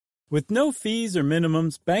With no fees or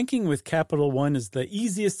minimums, banking with Capital One is the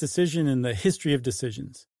easiest decision in the history of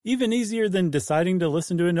decisions. Even easier than deciding to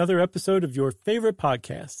listen to another episode of your favorite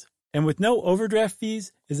podcast. And with no overdraft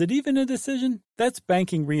fees, is it even a decision? That's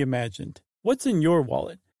banking reimagined. What's in your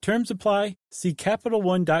wallet? Terms apply. See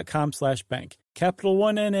CapitalOne.com/bank. Capital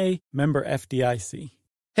One N.A., member FDIC.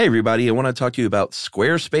 Hey everybody, I want to talk to you about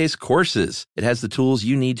Squarespace Courses. It has the tools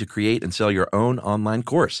you need to create and sell your own online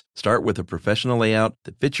course. Start with a professional layout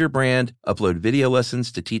that fits your brand, upload video lessons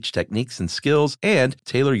to teach techniques and skills, and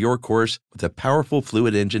tailor your course with a powerful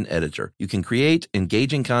Fluid Engine editor. You can create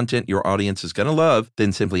engaging content your audience is going to love,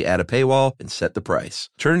 then simply add a paywall and set the price.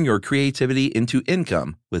 Turn your creativity into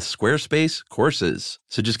income with Squarespace Courses.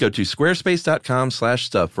 So just go to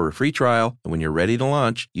squarespace.com/stuff for a free trial. And when you're ready to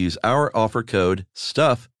launch, use our offer code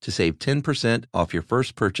STUFF to save 10% off your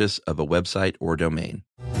first purchase of a website or domain.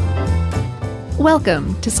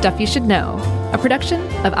 Welcome to Stuff You Should Know, a production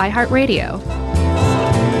of iHeartRadio.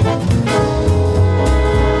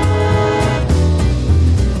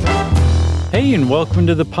 Hey, and welcome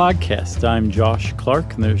to the podcast. I'm Josh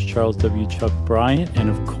Clark, and there's Charles W. Chuck Bryant, and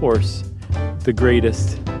of course, the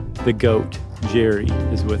greatest, the GOAT, Jerry,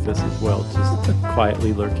 is with us as well, just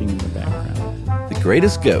quietly lurking in the background. The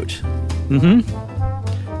greatest GOAT. Mm-hmm.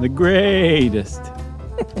 The greatest.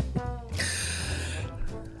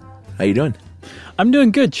 How you doing? I'm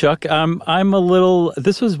doing good, Chuck. I'm a little,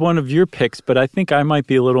 this was one of your picks, but I think I might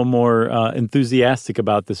be a little more enthusiastic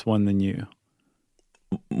about this one than you.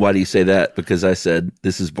 Why do you say that? Because I said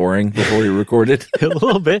this is boring before we recorded? A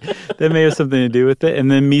little bit. That may have something to do with it. And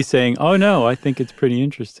then me saying, oh no, I think it's pretty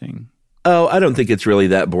interesting. Oh, I don't think it's really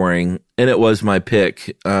that boring. And it was my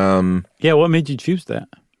pick. Yeah, what made you choose that?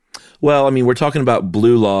 Well, I mean, we're talking about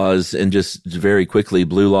blue laws, and just very quickly,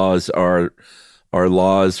 blue laws are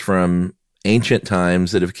laws from ancient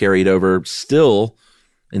times that have carried over still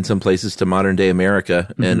in some places to modern day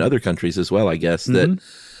America and other countries as well, I guess, that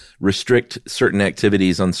restrict certain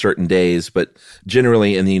activities on certain days. But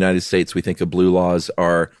generally in the United States, we think of blue laws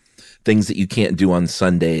are things that you can't do on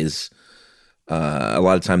Sundays. A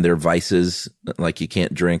lot of time they're vices, like you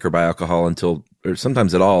can't drink or buy alcohol until, or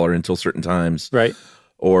sometimes at all, or until certain times. Right.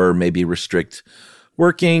 Or maybe restrict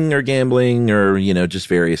working or gambling or, just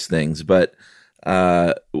various things. But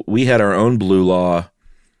we had our own blue law,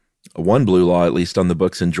 one blue law at least on the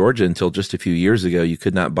books in Georgia until just a few years ago. You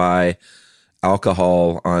could not buy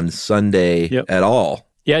alcohol on Sunday at all.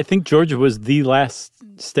 Yeah, I think Georgia was the last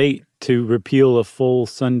state to repeal a full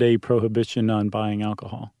Sunday prohibition on buying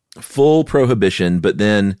alcohol. Full prohibition, but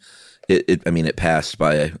then it passed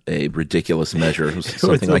by a ridiculous measure. It was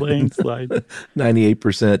something like landslide.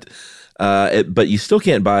 98%. But you still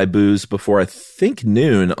can't buy booze before, I think,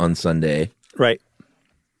 noon on Sunday. Right.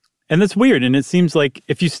 And that's weird. And it seems like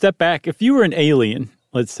if you step back, if you were an alien,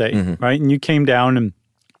 let's say, right, and you came down and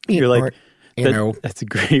you're like, that's a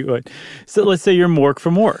great one. So let's say you're Mork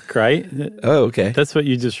from Ork, right? Oh, okay. That's what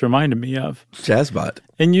you just reminded me of. Jazzbot.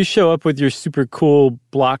 And you show up with your super cool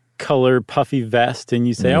block color puffy vest and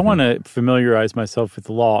you say, I want to familiarize myself with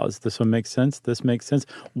the laws. This one makes sense. This makes sense.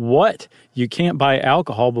 What? You can't buy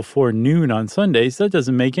alcohol before noon on Sundays? That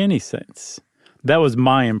doesn't make any sense. That was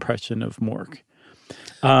my impression of Mork.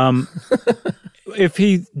 If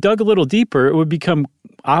he dug a little deeper, it would become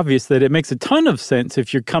obvious that it makes a ton of sense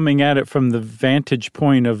if you're coming at it from the vantage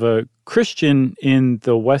point of a Christian in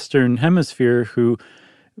the Western Hemisphere who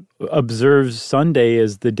observes Sunday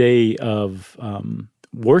as the day of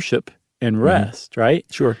worship and rest, right?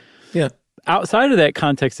 Sure. Yeah. Outside of that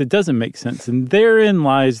context, it doesn't make sense. And therein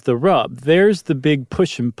lies the rub. There's the big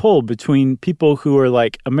push and pull between people who are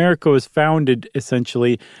like, America was founded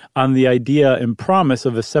essentially on the idea and promise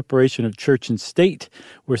of a separation of church and state.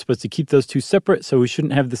 We're supposed to keep those two separate, so we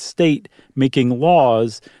shouldn't have the state making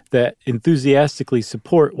laws that enthusiastically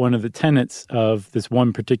support one of the tenets of this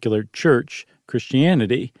one particular church,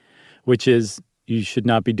 Christianity, which is you should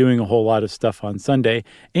not be doing a whole lot of stuff on Sunday,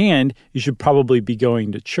 and you should probably be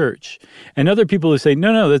going to church. And other people who say,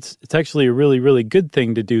 no, it's actually a really, really good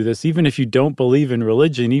thing to do this. Even if you don't believe in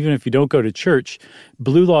religion, even if you don't go to church,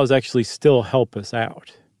 blue laws actually still help us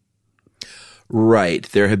out. Right.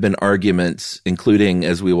 There have been arguments, including,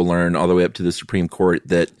 as we will learn, all the way up to the Supreme Court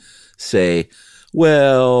that say,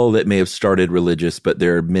 well, that may have started religious, but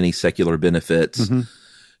there are many secular benefits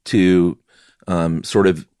to sort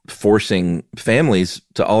of forcing families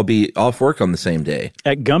to all be off work on the same day.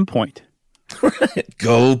 At gunpoint.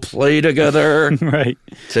 Go play together. Right.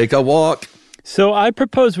 Take a walk. So I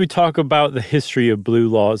propose we talk about the history of blue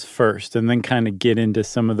laws first and then kind of get into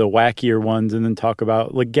some of the wackier ones and then talk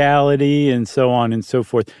about legality and so on and so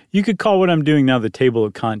forth. You could call what I'm doing now the table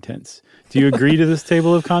of contents. Do you agree to this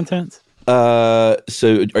table of contents?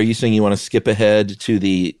 So are you saying you want to skip ahead to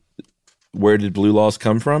the where did blue laws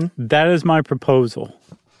come from? That is my proposal.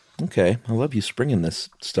 Okay. I love you springing this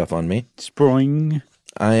stuff on me. Spring.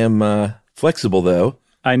 I am flexible, though.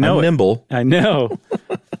 I know. I'm nimble. I know.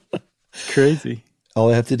 Crazy.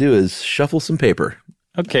 All I have to do is shuffle some paper.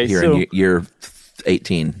 Okay, Here so in year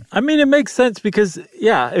 18. I mean, it makes sense because,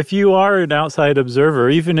 yeah, if you are an outside observer,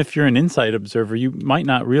 even if you're an inside observer, you might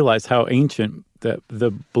not realize how ancient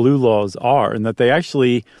the blue laws are, and that they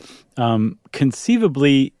actually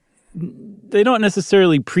conceivably, they don't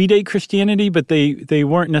necessarily predate Christianity, but they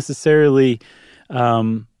weren't necessarily,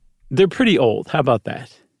 they're pretty old. How about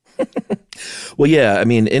that? Well, yeah, I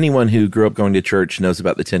mean, anyone who grew up going to church knows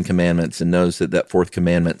about the 10 Commandments and knows that that fourth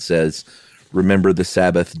commandment says, remember the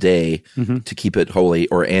Sabbath day to keep it holy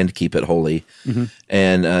and keep it holy.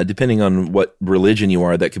 And depending on what religion you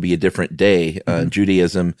are, that could be a different day.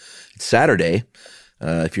 Judaism, it's Saturday.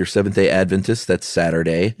 If you're Seventh-day Adventist, that's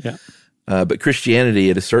Saturday. Yeah. But Christianity,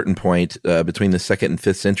 at a certain point between the 2nd and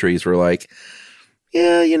 5th centuries, were like,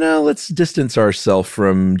 yeah, let's distance ourselves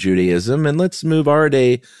from Judaism and let's move our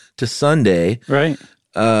day to Sunday. Right.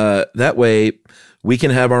 That way we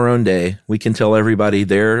can have our own day. We can tell everybody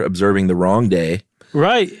they're observing the wrong day.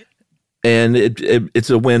 Right. And it's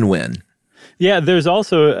a win-win. Yeah, there's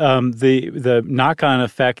also the knock-on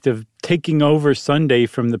effect of taking over Sunday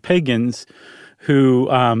from the pagans who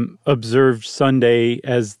observed Sunday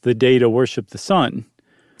as the day to worship the sun.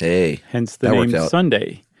 Hey, hence the name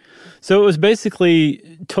Sunday. So it was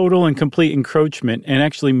basically total and complete encroachment and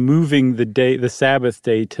actually moving the Sabbath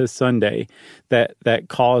day to Sunday that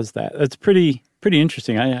caused that. That's pretty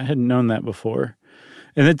interesting. I hadn't known that before.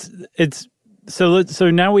 And so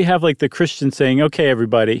now we have like the Christian saying, okay,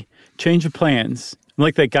 everybody, change of plans. I'm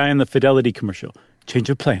like that guy in the Fidelity commercial, change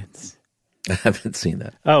of plans. I haven't seen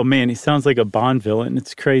that. Oh man, he sounds like a Bond villain.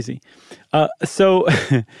 It's crazy. So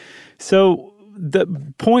the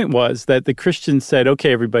point was that the Christians said,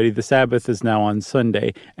 okay, everybody, the Sabbath is now on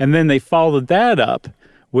Sunday. And then they followed that up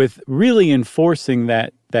with really enforcing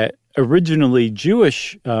that originally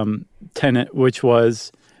Jewish tenet, which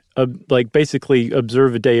was like basically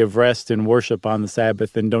observe a day of rest and worship on the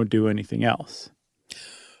Sabbath and don't do anything else.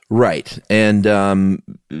 Right. And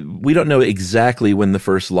we don't know exactly when the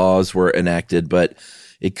first laws were enacted, but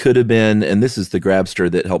it could have been, and this is the Grabster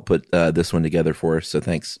that helped put this one together for us, so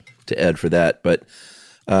thanks to Ed for that, but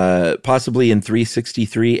possibly in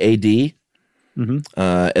 363 AD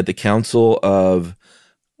at the Council of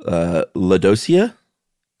Laodicea?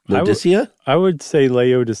 I would say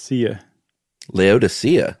Laodicea.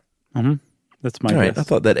 Laodicea. That's my guess. Right. I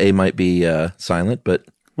thought that A might be silent, but...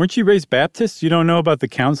 Weren't you raised Baptist? You don't know about the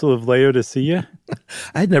Council of Laodicea?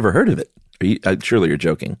 I had never heard of it. Surely you're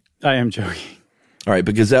joking. I am joking. All right,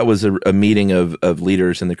 because that was a meeting of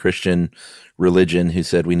leaders in the Christian religion who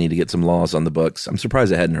said we need to get some laws on the books. I'm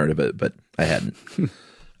surprised I hadn't heard of it, but I hadn't.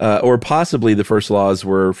 Or possibly the first laws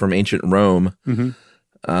were from ancient Rome,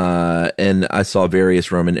 and I saw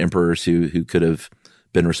various Roman emperors who could have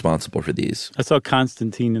been responsible for these. I saw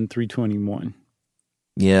Constantine in 321.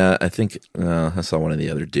 Yeah, I think I saw one of the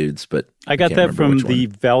other dudes, but I got that from the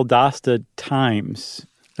Valdosta Times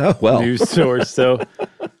news source, so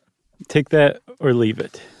take that or leave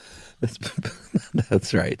it.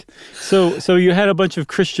 That's right. So you had a bunch of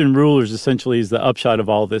Christian rulers, essentially, is the upshot of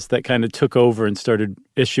all this, that kind of took over and started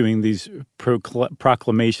issuing these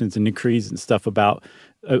proclamations and decrees and stuff about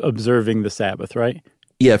observing the Sabbath, right?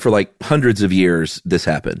 Yeah, for like hundreds of years, this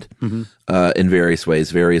happened in various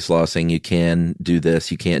ways, various laws saying you can do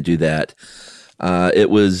this, you can't do that.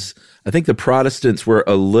 It was, I think the Protestants were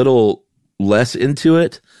a little less into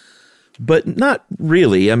it, but not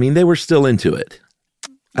really. I mean, they were still into it.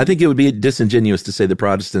 I think it would be disingenuous to say the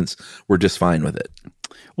Protestants were just fine with it.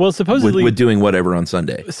 Well, supposedly with doing whatever on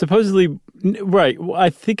Sunday. Supposedly, right. I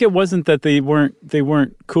think it wasn't that they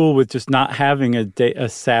weren't cool with just not having a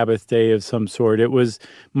Sabbath day of some sort. It was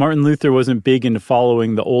Martin Luther wasn't big into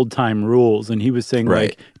following the old time rules, and he was saying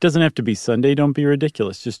like, it doesn't have to be Sunday. Don't be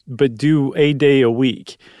ridiculous. But do a day a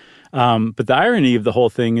week. But the irony of the whole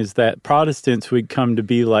thing is that Protestants would come to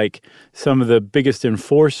be like some of the biggest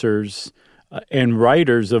enforcers and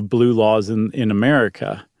writers of blue laws in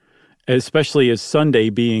America, especially as Sunday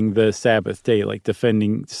being the Sabbath day, like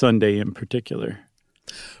defending Sunday in particular.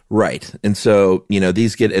 Right. And so,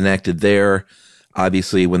 these get enacted there.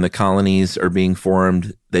 Obviously, when the colonies are being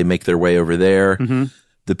formed, they make their way over there.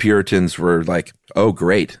 The Puritans were like, oh,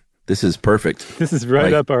 great. This is perfect. This is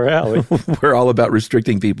right up our alley. We're all about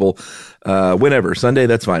restricting people whenever. Sunday,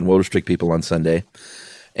 that's fine. We'll restrict people on Sunday.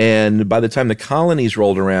 And by the time the colonies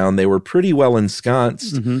rolled around, they were pretty well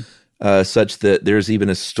ensconced. such that there's even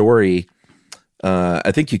a story.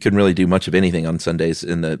 I think you couldn't really do much of anything on Sundays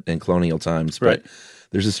in colonial times, but Right.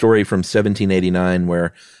 there's a story from 1789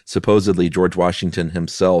 where supposedly George Washington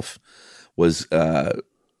himself was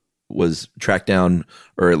tracked down,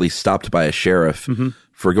 or at least stopped by a sheriff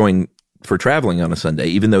for traveling on a Sunday,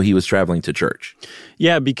 even though he was traveling to church.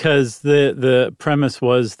 Yeah, because the premise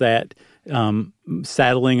was that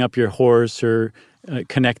saddling up your horse or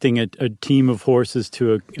connecting a team of horses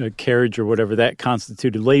to a carriage or whatever, that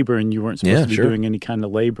constituted labor, and you weren't supposed to be doing any kind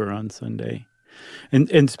of labor on Sunday.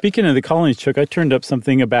 And speaking of the colonies, Chuck, I turned up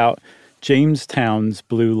something about Jamestown's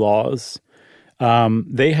blue laws.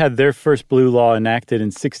 They had their first blue law enacted in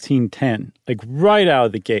 1610, like right out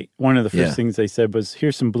of the gate. One of the first things they said was,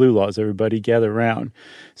 here's some blue laws, everybody gather around.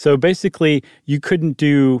 So basically, you couldn't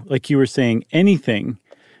do, like you were saying, anything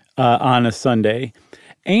on a Sunday.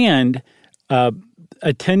 And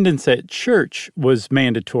attendance at church was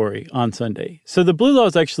mandatory on Sunday. So the blue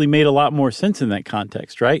laws actually made a lot more sense in that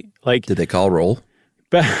context, right? Like, Did they call roll?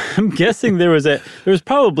 but I'm guessing there was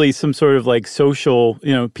probably some sort of like social,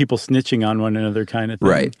 people snitching on one another kind of thing.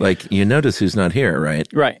 Right. Like, you notice who's not here, right?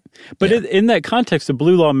 Right. But in that context, the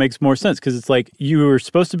blue law makes more sense because it's like you were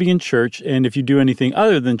supposed to be in church, and if you do anything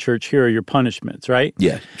other than church, here are your punishments, right?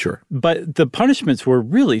 Yeah, sure. But the punishments were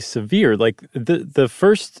really severe. Like the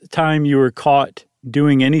first time you were caught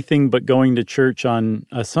doing anything but going to church on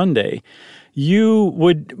a Sunday, you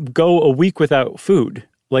would go a week without food.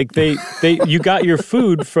 Like you got your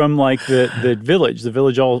food from like the village. The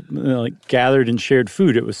village all like gathered and shared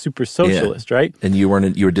food. It was super socialist, right? And you were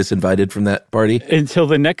disinvited from that party? Until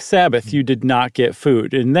the next Sabbath, you did not get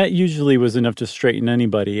food. And that usually was enough to straighten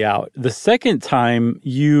anybody out. The second time,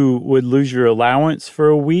 you would lose your allowance for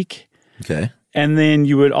a week. Okay. And then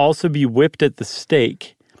you would also be whipped at the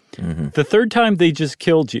stake. Mm-hmm. The third time, they just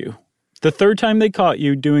killed you. The third time they caught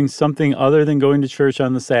you doing something other than going to church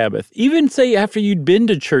on the Sabbath, even say after you'd been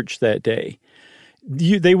to church that day,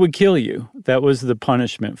 they would kill you. That was the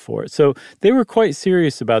punishment for it. So they were quite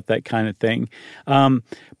serious about that kind of thing.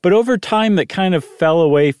 But over time, that kind of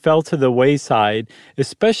fell to the wayside,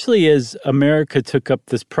 especially as America took up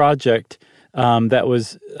this project that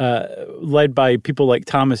was led by people like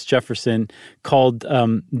Thomas Jefferson called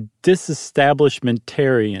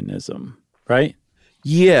disestablishmentarianism, right?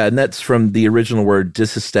 Yeah, and that's from the original word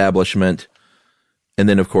disestablishment, and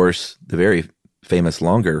then, of course, the very famous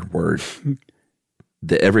longer word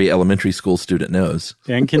that every elementary school student knows.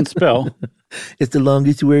 And can spell. It's the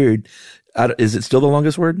longest word. Is it still the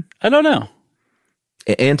longest word? I don't know.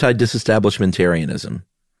 Anti-disestablishmentarianism.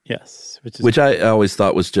 Yes. Which I always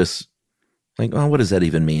thought was just like, oh, what does that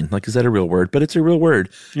even mean? Like, is that a real word? But it's a real word.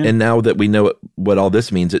 Yeah. And now that we know what all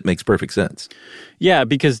this means, it makes perfect sense. Yeah,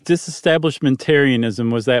 because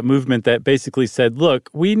disestablishmentarianism was that movement that basically said, look,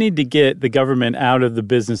 we need to get the government out of the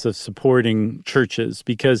business of supporting churches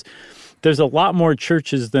because there's a lot more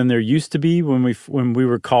churches than there used to be when we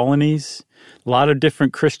were colonies, a lot of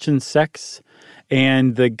different Christian sects.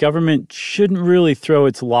 And the government shouldn't really throw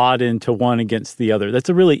its lot into one against the other. That's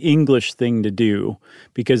a really English thing to do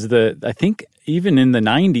because I think even in the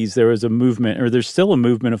 90s there was a movement, or there's still a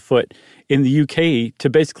movement afoot in the UK to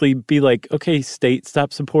basically be like, okay, state,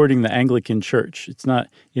 stop supporting the Anglican Church. It's not,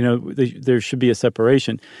 there should be a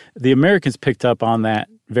separation. The Americans picked up on that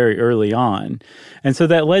very early on. And so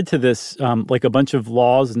that led to this, like a bunch of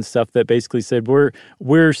laws and stuff that basically said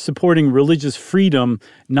we're supporting religious freedom,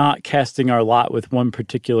 not casting our lot with one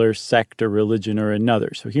particular sect or religion or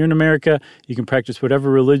another. So here in America, you can practice whatever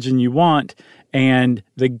religion you want, and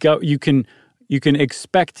you can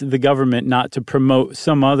expect the government not to promote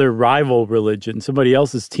some other rival religion, somebody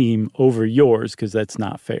else's team over yours, because that's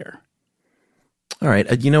not fair. All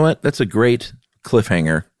right. You know what? That's a great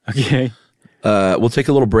cliffhanger. Okay. We'll take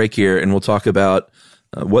a little break here, and we'll talk about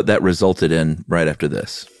what that resulted in right after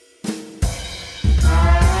this.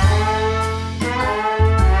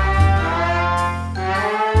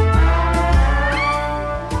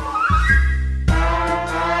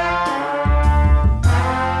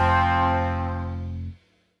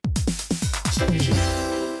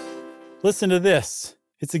 Listen to this.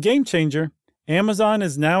 It's a game changer. Amazon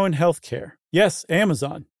is now in healthcare. Yes,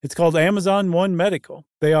 Amazon. It's called Amazon One Medical.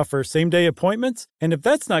 They offer same-day appointments, and if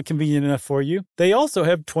that's not convenient enough for you, they also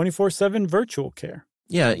have 24/7 virtual care.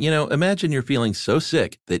 Yeah, imagine you're feeling so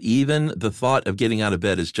sick that even the thought of getting out of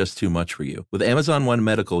bed is just too much for you. With Amazon One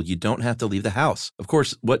Medical, you don't have to leave the house. Of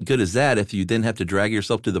course, what good is that if you then have to drag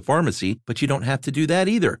yourself to the pharmacy, but you don't have to do that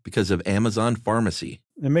either because of Amazon Pharmacy.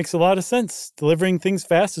 It makes a lot of sense. Delivering things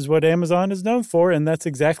fast is what Amazon is known for, and that's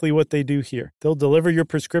exactly what they do here. They'll deliver your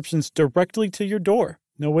prescriptions directly to your door.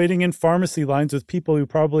 No waiting in pharmacy lines with people who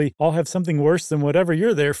probably all have something worse than whatever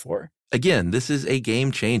you're there for. Again, this is a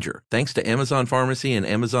game changer. Thanks to Amazon Pharmacy and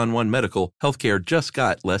Amazon One Medical, healthcare just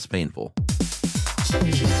got less painful.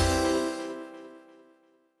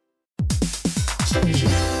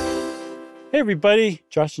 Hey everybody,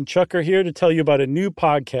 Josh and Chuck are here to tell you about a new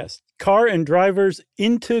podcast, Car and Driver's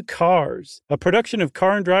Into Cars, a production of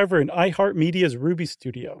Car and Driver and iHeartMedia's Ruby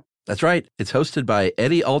Studio. That's right. It's hosted by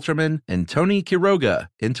Eddie Alterman and Tony Quiroga.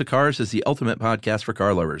 Into Cars is the ultimate podcast for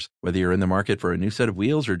car lovers. Whether you're in the market for a new set of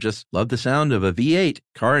wheels or just love the sound of a V8,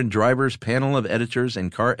 Car and Driver's panel of editors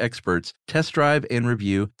and car experts test drive and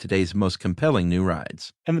review today's most compelling new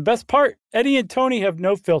rides. And the best part, Eddie and Tony have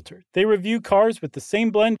no filter. They review cars with the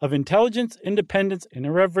same blend of intelligence, independence, and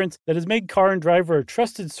irreverence that has made Car and Driver a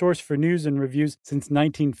trusted source for news and reviews since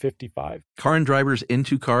 1955. Car and Driver's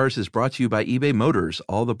Into Cars is brought to you by eBay Motors.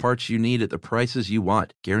 All the parts you need at the prices you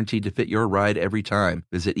want, guaranteed to fit your ride every time.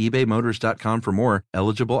 Visit ebaymotors.com for more.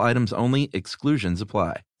 Eligible items only. Exclusions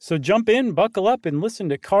apply. So jump in, buckle up, and listen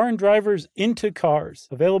to Car and Driver's Into Cars,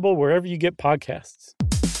 available wherever you get podcasts.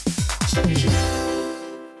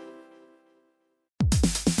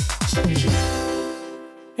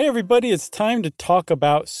 Hey everybody, it's time to talk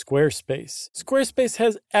about Squarespace. Squarespace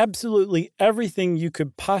has absolutely everything you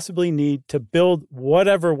could possibly need to build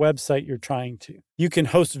whatever website you're trying to. You can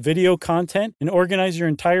host video content and organize your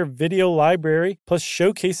entire video library, plus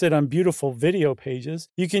showcase it on beautiful video pages.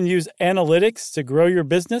 You can use analytics to grow your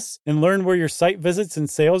business and learn where your site visits and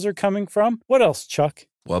sales are coming from. What else, Chuck?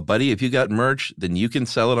 Well, buddy, if you got merch, then you can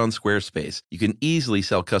sell it on Squarespace. You can easily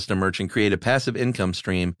sell custom merch and create a passive income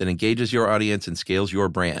stream that engages your audience and scales your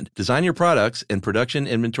brand. Design your products, and production,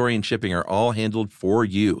 inventory, and shipping are all handled for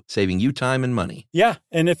you, saving you time and money. Yeah,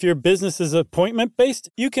 and if your business is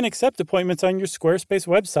appointment-based, you can accept appointments on your Squarespace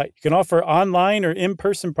website. You can offer online or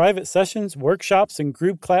in-person private sessions, workshops, and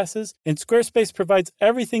group classes, and Squarespace provides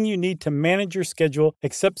everything you need to manage your schedule,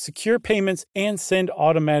 accept secure payments, and send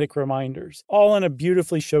automatic reminders, all on a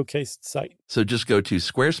beautifully showcased site. So just go to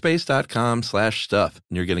squarespace.com/stuff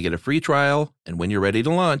and you're going to get a free trial. And when you're ready to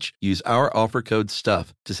launch, use our offer code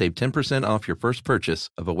STUFF to save 10% off your first purchase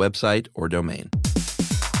of a website or domain.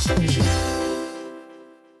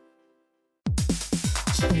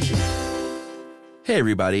 Hey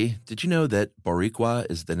everybody, did you know that Boricua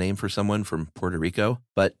is the name for someone from Puerto Rico?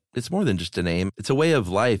 But it's more than just a name. It's a way of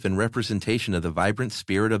life and representation of the vibrant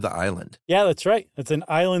spirit of the island. Yeah, that's right. It's an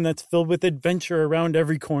island that's filled with adventure around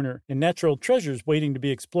every corner and natural treasures waiting to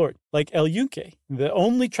be explored, like El Yunque, the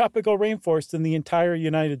only tropical rainforest in the entire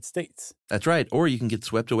United States. That's right. Or you can get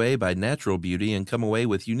swept away by natural beauty and come away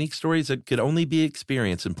with unique stories that could only be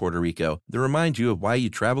experienced in Puerto Rico that remind you of why you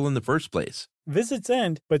travel in the first place. Visits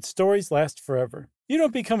end, but stories last forever. You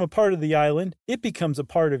don't become a part of the island, it becomes a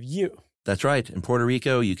part of you. That's right. In Puerto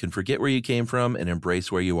Rico, you can forget where you came from and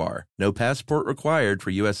embrace where you are. No passport required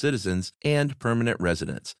for U.S. citizens and permanent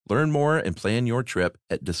residents. Learn more and plan your trip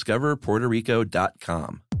at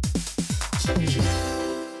discoverpuertorico.com.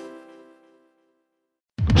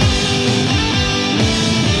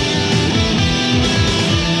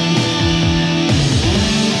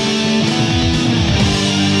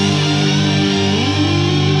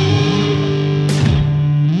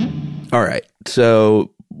 All right.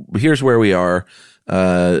 So here's where we are.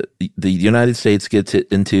 The United States gets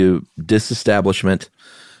into disestablishment,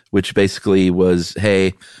 which basically was,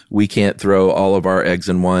 hey, we can't throw all of our eggs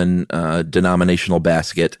in one denominational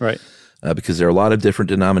basket. Right. Because there are a lot of different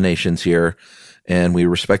denominations here, and we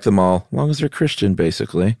respect them all, as long as they're Christian,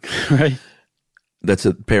 basically. Right. That's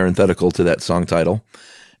a parenthetical to that song title.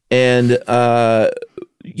 And,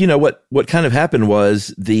 what kind of happened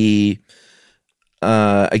was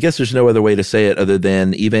I guess there's no other way to say it other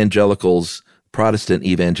than Protestant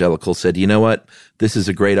evangelicals said, you know what, this is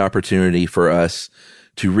a great opportunity for us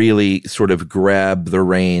to really sort of grab the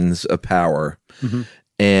reins of power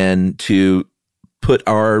and to put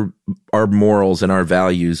our morals and our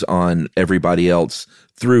values on everybody else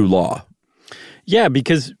through law. Yeah,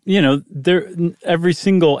 because, every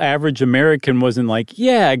single average American wasn't like,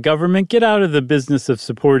 yeah, government, get out of the business of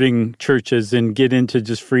supporting churches and get into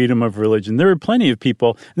just freedom of religion. There were plenty of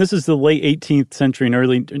people, and this is the late 18th century and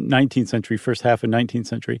early 19th century, first half of 19th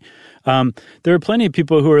century. There were plenty of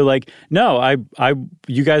people who were like, no,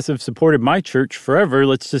 you guys have supported my church forever.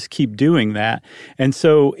 Let's just keep doing that. And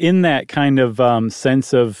so in that kind of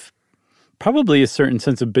sense of probably a certain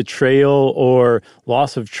sense of betrayal or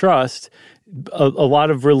loss of trust, a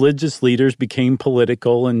lot of religious leaders became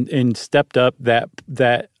political and stepped up that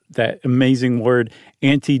amazing word,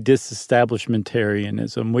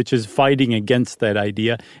 anti-disestablishmentarianism, which is fighting against that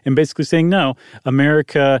idea and basically saying, no,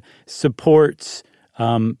 America supports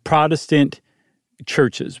Protestant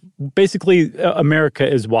churches. Basically, America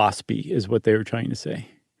is waspy, is what they were trying to say.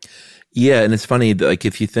 Yeah, and it's funny, like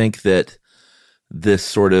if you think that this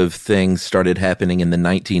sort of thing started happening in the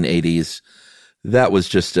 1980s, that was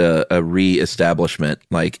just a reestablishment.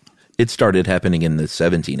 Like it started happening in the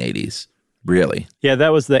 1780s, really. Yeah,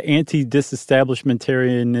 that was the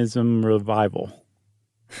anti-disestablishmentarianism revival.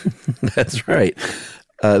 That's right.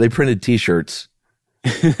 They printed T-shirts.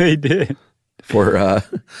 They did. For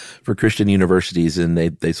Christian universities, and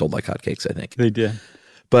they sold like hotcakes, I think. They did.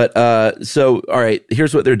 But so, all right,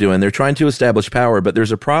 here's what they're doing. They're trying to establish power, but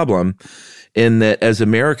there's a problem in that as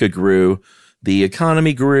America grew, the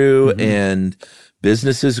economy grew and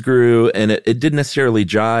businesses grew, and it didn't necessarily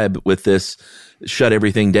jibe with this shut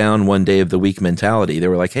everything down one day of the week mentality. They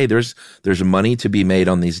were like, hey, there's money to be made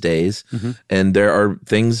on these days, and there are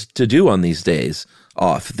things to do on these days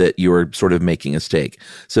off that you are sort of making a stake.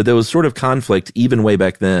 So there was sort of conflict even way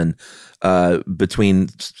back then between,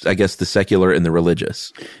 I guess, the secular and the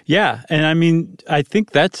religious. Yeah. And I mean, I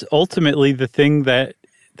think that's ultimately the thing that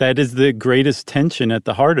is the greatest tension at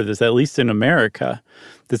the heart of this, at least in America.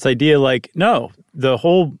 This idea like, no, the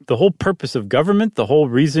whole purpose of government, the whole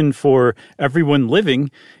reason for everyone living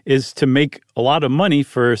is to make a lot of money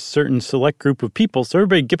for a certain select group of people. So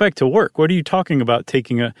everybody get back to work. What are you talking about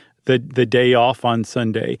taking the day off on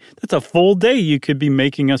Sunday? That's a full day you could be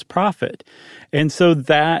making us profit. And so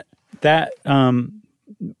that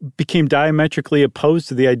became diametrically opposed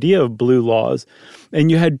to the idea of blue laws. And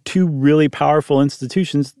you had two really powerful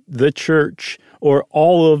institutions, the church, or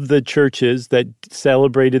all of the churches that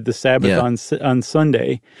celebrated the Sabbath on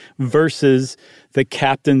Sunday, versus the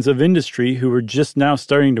captains of industry who were just now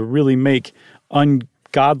starting to really make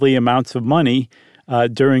ungodly amounts of money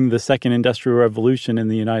during the Second Industrial Revolution in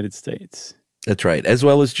the United States. That's right, as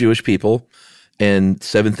well as Jewish people and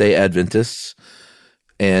Seventh-day Adventists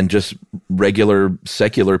and just regular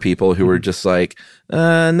secular people who were just like,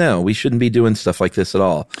 no, we shouldn't be doing stuff like this at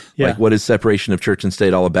all. Yeah. Like, what is separation of church and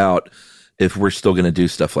state all about if we're still going to do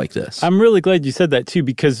stuff like this? I'm really glad you said that, too,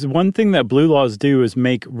 because one thing that blue laws do is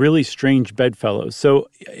make really strange bedfellows. So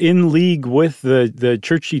in league with the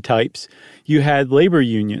churchy types, you had labor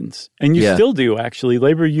unions, and you still do, actually.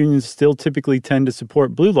 Labor unions still typically tend to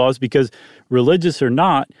support blue laws because, religious or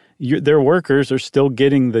not, their workers are still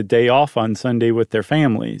getting the day off on Sunday with their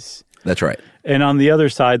families. That's right. And on the other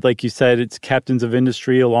side, like you said, it's captains of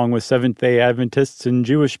industry along with Seventh-day Adventists and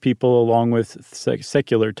Jewish people along with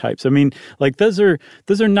secular types. I mean, like those are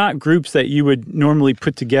not groups that you would normally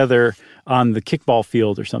put together on the kickball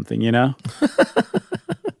field or something, you know?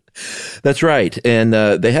 That's right. And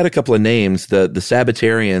they had a couple of names. The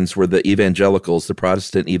Sabbatarians were the evangelicals, the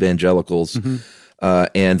Protestant evangelicals,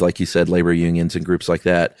 and like you said, labor unions and groups like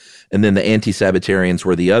that. And then the anti-Sabbatarians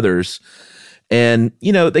were the others. And,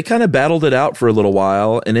 you know, they kind of battled it out for a little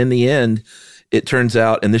while. And in the end, it turns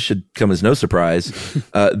out, and this should come as no surprise,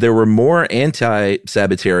 there were more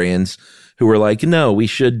anti-Sabbatarians who were like, no, we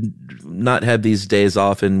should not have these days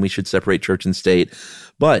off and we should separate church and state.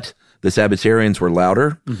 But the Sabbatarians were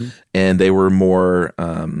louder and they were more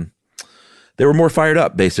fired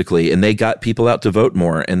up, basically. And they got people out to vote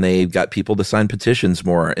more, and they got people to sign petitions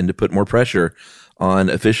more and to put more pressure on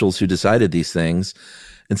officials who decided these things.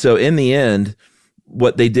 And so in the end,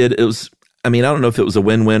 what they did, it was, I mean, I don't know if it was a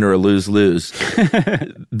win-win or a lose-lose.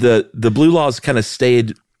 The blue laws kind of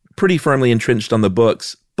stayed pretty firmly entrenched on the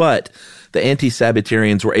books, but the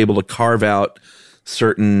anti-Sabbatarians were able to carve out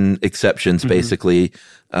certain exceptions, basically,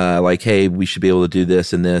 like, hey, we should be able to do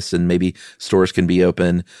this, and maybe stores can be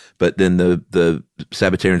open. But then the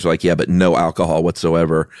Sabbatarians were like, yeah, but no alcohol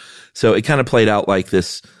whatsoever. So it kind of played out like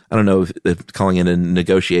this. I don't know if calling it a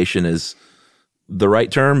negotiation is the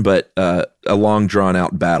right term, but a long drawn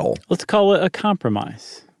out battle. Let's call it a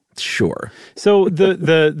compromise. Sure. So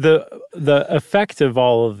the effect of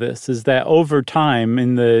all of this is that over time,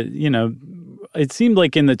 it seemed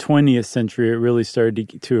like in the 20th century it really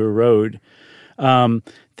started to erode.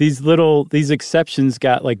 These exceptions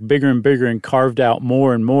got like bigger and bigger and carved out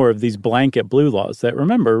more and more of these blanket blue laws that,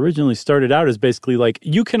 remember, originally started out as basically like,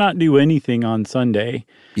 you cannot do anything on Sunday.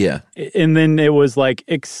 Yeah. And then it was like,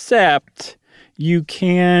 except you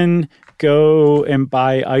can go and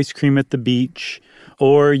buy ice cream at the beach,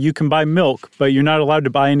 or you can buy milk, but you're not allowed to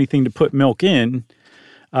buy anything to put milk in.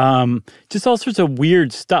 Just all sorts of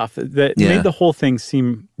weird stuff that made the whole thing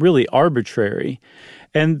seem really arbitrary.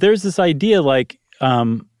 And there's this idea like,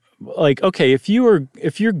 okay, if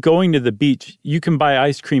you're going to the beach, you can buy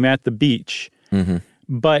ice cream at the beach,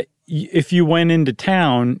 but if you went into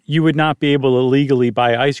town, you would not be able to legally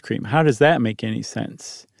buy ice cream. How does that make any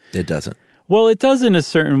sense? It doesn't. Well, it does in a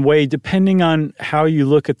certain way, depending on how you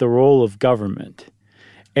look at the role of government.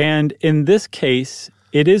 And in this case,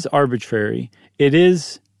 it is arbitrary.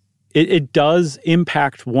 It does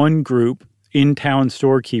impact one group, in-town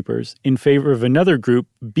storekeepers, in favor of another group,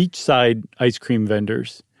 beachside ice cream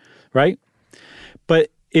vendors, right? But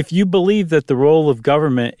if you believe that the role of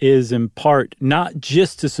government is in part not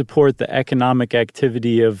just to support the economic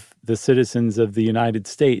activity of the citizens of the United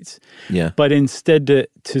States, but instead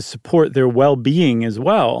to support their well-being as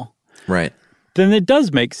well, right? Then it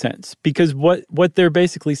does make sense, because what they're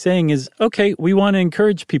basically saying is, okay, we want to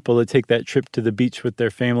encourage people to take that trip to the beach with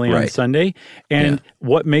their family on Sunday. And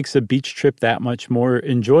what makes a beach trip that much more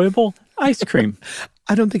enjoyable? Ice cream.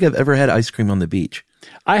 I don't think I've ever had ice cream on the beach.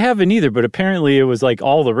 I haven't either, but apparently it was like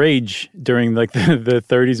all the rage during like the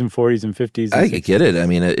 30s and 40s and 50s. I get it. I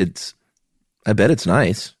mean, I bet it's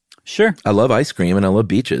nice. Sure. I love ice cream and I love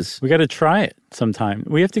beaches. We got to try it sometime.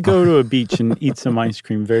 We have to go to a beach and eat some ice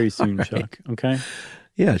cream very soon, Chuck. Okay?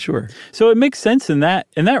 Yeah, sure. So it makes sense in that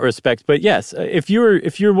respect. But yes, if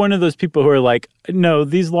you're one of those people who are like, no,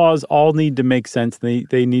 these laws all need to make sense,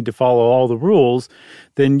 they need to follow all the rules,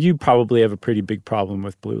 then you probably have a pretty big problem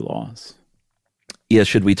with blue laws. Yeah,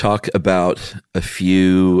 should we talk about a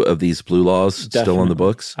few of these blue laws still on the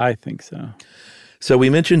books? I think so. So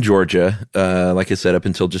we mentioned Georgia. Like I said, up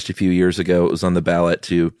until just a few years ago, it was on the ballot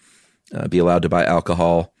to be allowed to buy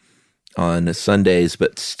alcohol on Sundays.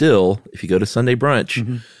 But still, if you go to Sunday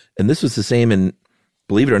brunch, and this was the same in,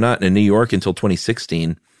 believe it or not, in New York until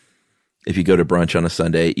 2016, if you go to brunch on a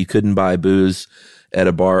Sunday, you couldn't buy booze at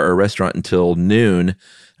a bar or a restaurant until noon.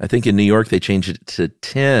 I think in New York, they changed it to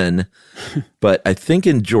 10. But I think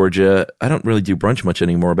in Georgia, I don't really do brunch much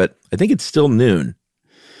anymore, but I think it's still noon.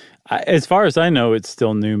 As far as I know, it's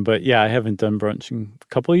still noon, but yeah, I haven't done brunch in a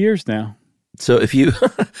couple of years now. So if you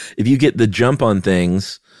get the jump on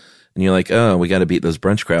things and you're like, oh, we got to beat those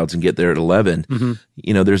brunch crowds and get there at 11,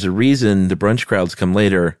 there's a reason the brunch crowds come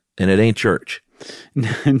later, and it ain't church.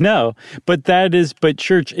 No, but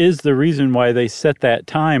church is the reason why they set that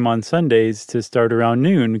time on Sundays to start around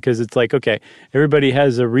noon, because it's like, okay, everybody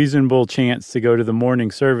has a reasonable chance to go to the morning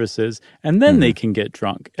services, and then they can get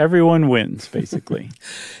drunk. Everyone wins, basically.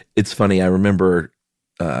 It's funny. I remember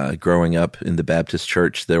growing up in the Baptist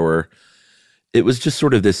church, it was just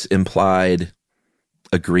sort of this implied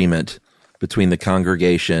agreement between the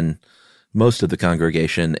congregation, most of the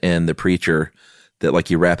congregation, and the preacher, that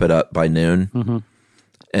like you wrap it up by noon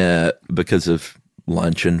because of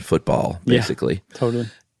lunch and football, basically. Yeah, totally.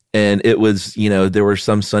 And it was, there were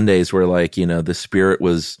some Sundays where like, the spirit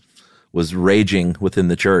was raging within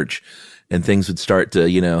the church, and things would start to,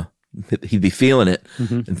 he'd be feeling it,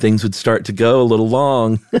 and things would start to go a little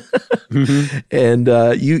long. And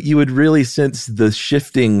you would really sense the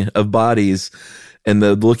shifting of bodies and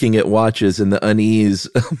the looking at watches and the unease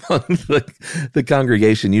among the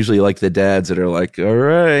congregation, usually like the dads that are like, all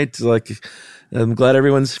right, like, I'm glad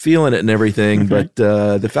everyone's feeling it and everything, but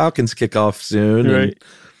the Falcons kick off soon, and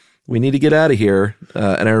we need to get out of here.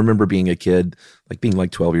 And I remember being a kid, like being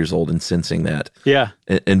like 12 years old and sensing that. Yeah.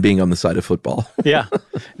 And being on the side of football. Yeah.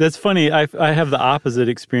 That's funny. I have the opposite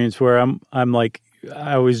experience where I'm like,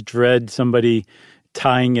 I always dread somebody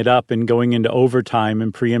tying it up and going into overtime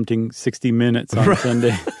and preempting 60 minutes on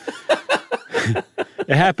Sunday.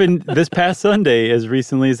 It happened this past Sunday as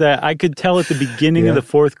recently as that. I could tell at the beginning of the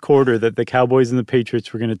fourth quarter that the Cowboys and the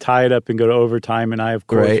Patriots were going to tie it up and go to overtime, and I, of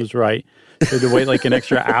course, was right. So I had to wait like an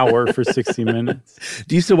extra hour for 60 minutes.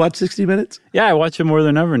 Do you still watch 60 Minutes? Yeah, I watch it more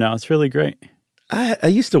than ever now. It's really great. I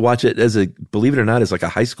used to watch it believe it or not, as like a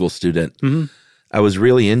high school student. I was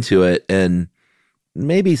really into it, and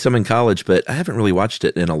maybe some in college, but I haven't really watched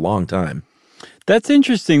it in a long time. That's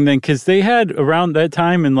interesting then, because they had around that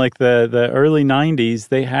time in like the early 90s,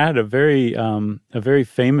 they had a very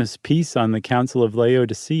famous piece on the Council of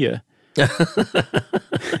Laodicea. Do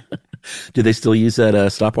they still use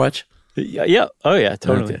that stopwatch? Yeah. Oh, yeah,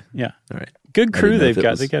 totally. Okay. Yeah. All right. Good crew they've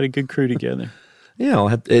got. They got a good crew together. Yeah.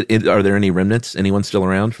 Are there any remnants? Anyone still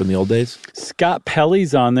around from the old days? Scott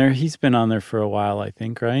Pelley's on there. He's been on there for a while, I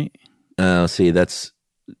think, right? See, that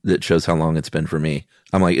shows how long it's been for me.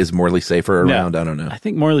 I'm like, is Morley Safer around? No, I don't know. I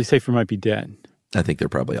think Morley Safer might be dead. I think they're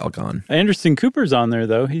probably all gone. Anderson Cooper's on there,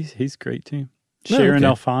 though. He's great, too. Sharon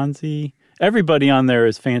Alfonsi. Everybody on there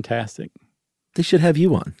is fantastic. They should have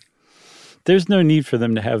you on. There's no need for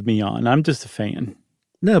them to have me on. I'm just a fan.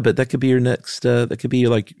 No, but that could be your next, that could be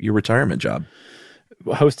like your retirement job.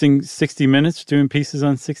 Hosting 60 Minutes, doing pieces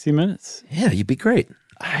on 60 Minutes. Yeah, you'd be great.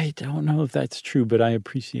 I don't know if that's true, but I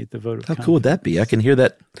appreciate the vote of How confidence. cool would that be? I can hear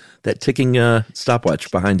that ticking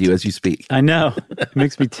stopwatch behind you as you speak. I know. It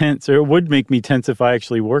makes me tense, or it would make me tense if I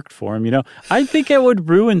actually worked for him, I think it would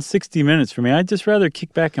ruin 60 Minutes for me. I'd just rather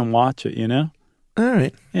kick back and watch it, All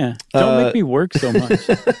right. Yeah. Don't make me work so much.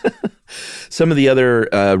 Some of the other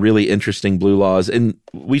really interesting blue laws, and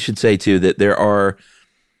we should say, too, that there are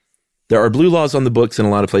blue laws on the books in a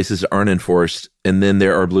lot of places that aren't enforced, and then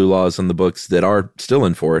there are blue laws on the books that are still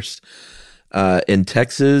enforced. In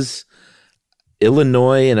Texas,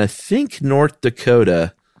 Illinois, and I think North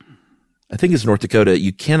Dakota,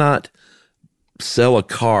 you cannot sell a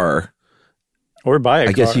car. Or buy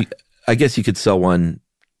a car. I guess you could sell one.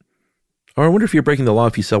 Or I wonder if you're breaking the law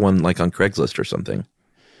if you sell one like on Craigslist or something.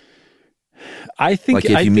 I think like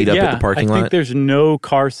if you meet up at the parking lot. I think there's no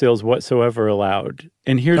car sales whatsoever allowed,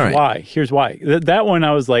 and here's why. Here's why. That one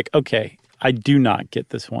I was like, okay, I do not get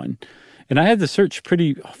this one, and I had to search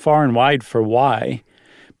pretty far and wide for why.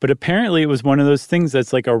 But apparently, it was one of those things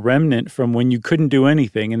that's like a remnant from when you couldn't do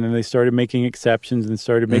anything, and then they started making exceptions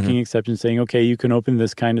saying, okay, you can open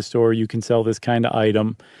this kind of store, you can sell this kind of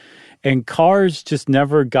item. And cars just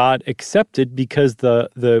never got accepted because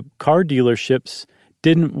the car dealerships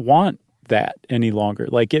didn't want that any longer.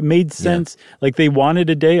 Like, it made sense. Yeah. Like, they wanted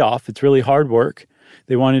a day off. It's really hard work.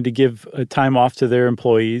 They wanted to give a time off to their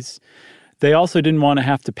employees. They also didn't want to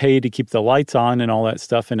have to pay to keep the lights on and all that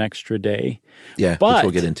stuff an extra day. Yeah, but which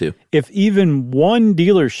we'll get into. If even one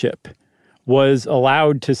dealership was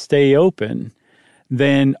allowed to stay open,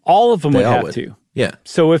 then all of them would have to. Yeah.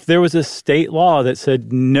 So if there was a state law that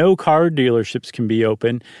said no car dealerships can be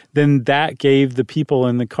open, then that gave the people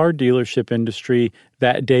in the car dealership industry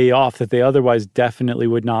that day off that they otherwise definitely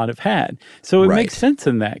would not have had. So it makes sense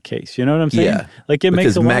in that case. You know what I'm saying? Yeah. Like, it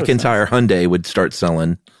makes a lot of sense. McIntyre Hyundai would start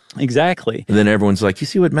selling. Exactly. And then everyone's like, you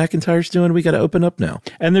see what McIntyre's doing? We got to open up now.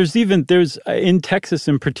 And there's in Texas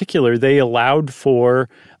in particular, they allowed for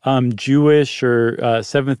Jewish or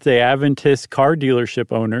Seventh-day Adventist car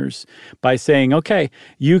dealership owners by saying, okay,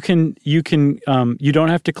 you don't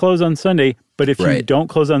have to close on Sunday, but if you don't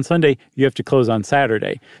close on Sunday, you have to close on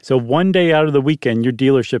Saturday. So one day out of the weekend, your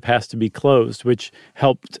dealership has to be closed, which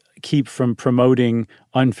helped keep from promoting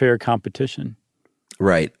unfair competition.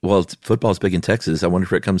 Right. Well, football's big in Texas. I wonder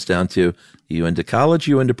if it comes down to you into college,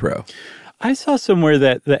 you into pro. I saw somewhere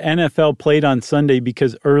that the NFL played on Sunday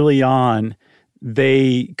because early on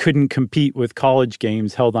they couldn't compete with college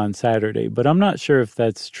games held on Saturday, but I'm not sure if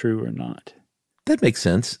that's true or not. That makes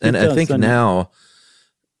sense. And I think now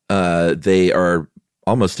they are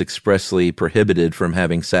almost expressly prohibited from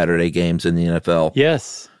having Saturday games in the NFL.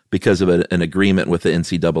 Yes. Because of an agreement with the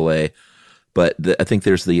NCAA. But I think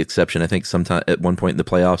there's the exception. I think sometime at one point in the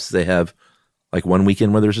playoffs, they have like one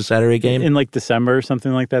weekend where there's a Saturday game. In like December or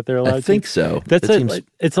something like that, they're allowed to? I think so.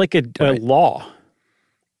 It's like a law.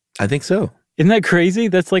 I think so. Isn't that crazy?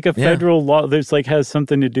 That's like a federal law. There's has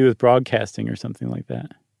something to do with broadcasting or something like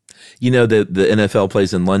that. You know, the NFL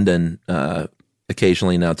plays in London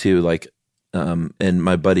occasionally now too. And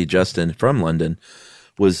my buddy Justin from London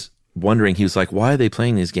was wondering, he was like, why are they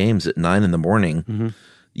playing these games at 9 a.m.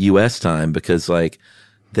 U.S. time? Because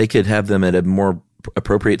they could have them at a more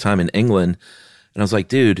appropriate time in England. And I was like,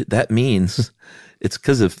 dude, that means it's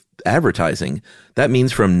because of advertising. That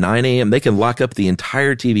means from 9 a.m. they can lock up the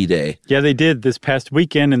entire TV day. Yeah, they did this past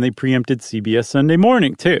weekend, and they preempted CBS Sunday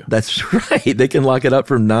Morning too. That's right. They can lock it up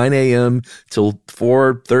from 9 a.m. till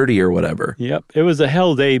 4:30 or whatever. Yep. It was a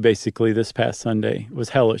hell day, basically, this past Sunday. It was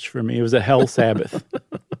hellish for me. It was a hell Sabbath.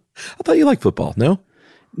 I thought you liked football, no?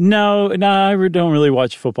 No, I don't really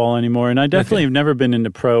watch football anymore, and I definitely have never been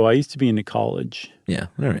into pro. I used to be into college. Yeah,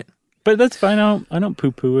 all right. But that's fine. I don't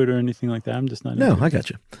poo-poo it or anything like that. I'm just not. No, I got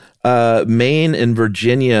you. Maine and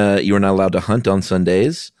Virginia, you are not allowed to hunt on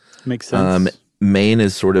Sundays. Makes sense. Maine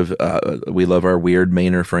is sort of, we love our weird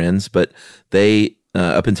Mainer friends, but they,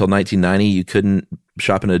 up until 1990, you couldn't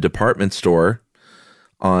shop in a department store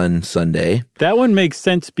on Sunday. That one makes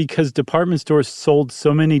sense because department stores sold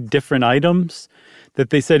so many different items that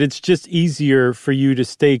they said it's just easier for you to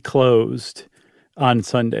stay closed on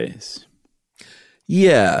Sundays.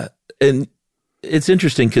 Yeah. And it's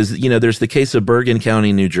interesting because, there's the case of Bergen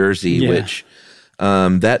County, New Jersey, which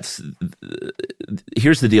here's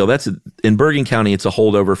the deal. That's in Bergen County. It's a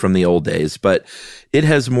holdover from the old days, but it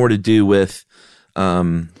has more to do with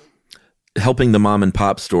helping the mom and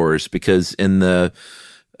pop stores because I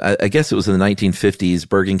guess it was in the 1950s,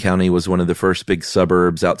 Bergen County was one of the first big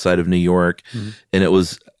suburbs outside of New York. Mm-hmm. And it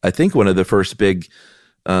was, I think, one of the first big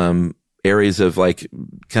areas of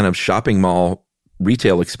kind of shopping mall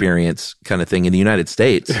retail experience kind of thing in the United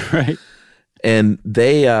States. Right. And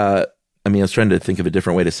they, I mean, I was trying to think of a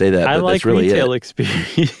different way to say that, I but like that's really retail it.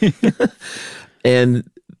 experience. And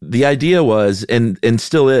the idea was, and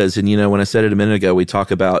still is, and when I said it a minute ago, we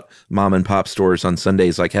talk about mom and pop stores on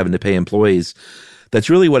Sundays like having to pay employees. That's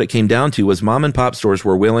really what it came down to, was mom and pop stores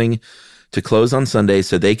were willing to close on Sundays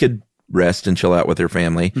so they could rest and chill out with their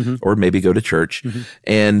family, or maybe go to church,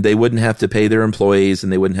 and they wouldn't have to pay their employees,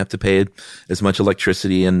 and they wouldn't have to pay as much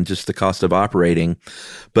electricity and just the cost of operating.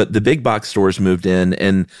 But the big box stores moved in,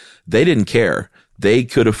 and they didn't care. They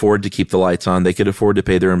could afford to keep the lights on. They could afford to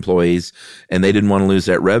pay their employees, and they didn't want to lose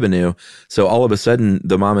that revenue. So all of a sudden,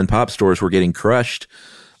 the mom and pop stores were getting crushed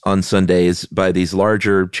on Sundays by these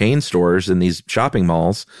larger chain stores and these shopping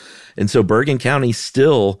malls. And so Bergen County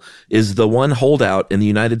still is the one holdout in the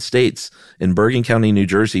United States, in Bergen County, New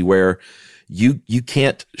Jersey, where you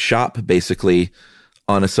can't shop basically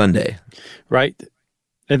on a Sunday. Right.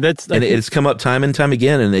 And it's come up time and time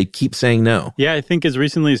again, and they keep saying no. Yeah, I think as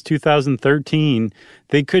recently as 2013,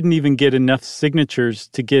 they couldn't even get enough signatures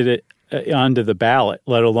to get it onto the ballot,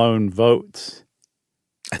 let alone votes.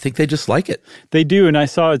 I think they just like it. They do, and I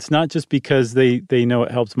saw it's not just because they know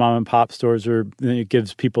it helps mom and pop stores or it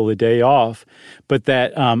gives people a day off, but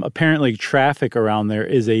that apparently traffic around there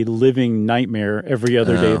is a living nightmare every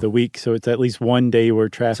other day of the week. So it's at least one day where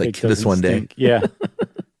traffic doesn't this one stink. day. Yeah.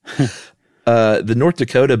 The North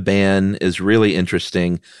Dakota ban is really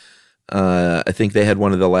interesting. I think they had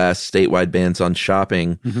one of the last statewide bans on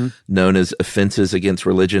shopping, known as offenses against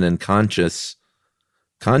religion and conscience,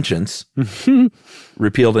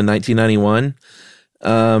 repealed in 1991.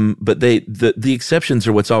 But the exceptions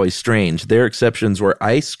are what's always strange. Their exceptions were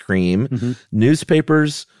ice cream,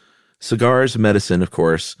 newspapers, cigars, medicine, of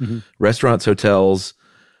course, restaurants, hotels,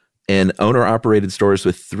 and owner-operated stores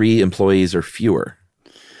with 3 employees or fewer.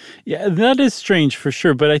 Yeah, that is strange for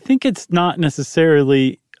sure, but I think it's not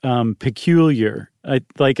necessarily peculiar. I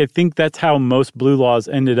think that's how most blue laws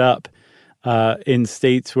ended up in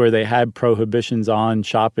states where they had prohibitions on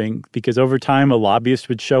shopping, because over time a lobbyist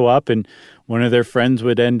would show up and one of their friends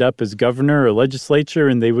would end up as governor or legislature,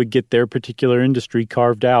 and they would get their particular industry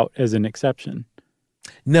carved out as an exception.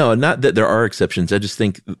 No, not that there are exceptions. I just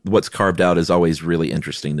think what's carved out is always really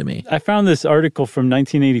interesting to me. I found this article from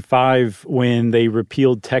 1985 when they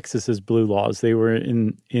repealed Texas's blue laws. They were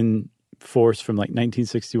in force from like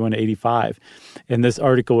 1961 to 85. And this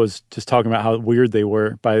article was just talking about how weird they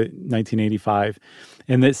were by 1985.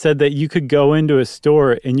 And it said that you could go into a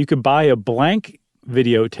store and you could buy a blank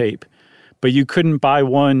videotape, but you couldn't buy a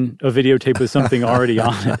videotape with something already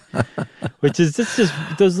on it, which is just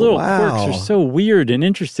those little quirks are so weird and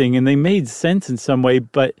interesting, and they made sense in some way.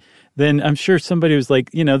 But then I'm sure somebody was like,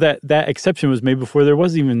 that exception was made before there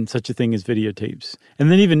was even such a thing as videotapes.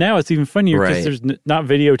 And then even now it's even funnier because there's not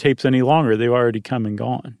videotapes any longer. They've already come and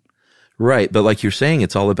gone. Right. But like you're saying,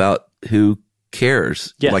 it's all about who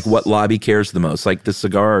cares. Yes. Like what lobby cares the most. Like the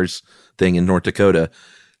cigars thing in North Dakota,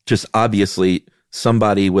 just obviously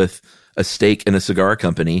somebody with a stake in a cigar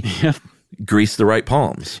company greased the right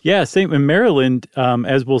palms. Yeah, same in Maryland,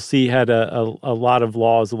 as we'll see, had a lot of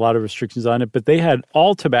laws, a lot of restrictions on it, but they had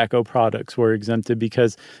all tobacco products were exempted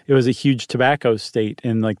because it was a huge tobacco state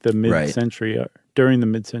in like the mid-century, during the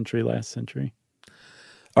mid-century, last century.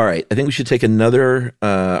 All right, I think we should take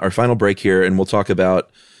our final break here, and we'll talk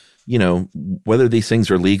about, whether these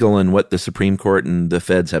things are legal and what the Supreme Court and the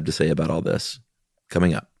feds have to say about all this.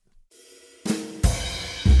 Coming up.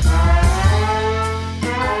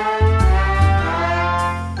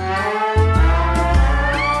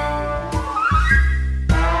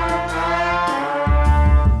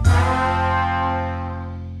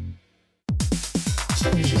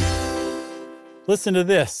 Listen to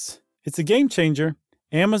this. It's a game changer.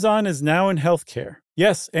 Amazon is now in healthcare.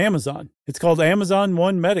 Yes, Amazon. It's called Amazon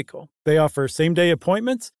One Medical. They offer same-day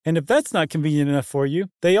appointments, and if that's not convenient enough for you,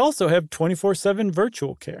 they also have 24/7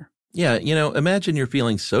 virtual care. Yeah, imagine you're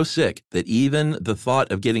feeling so sick that even the thought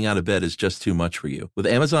of getting out of bed is just too much for you. With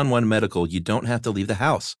Amazon One Medical, you don't have to leave the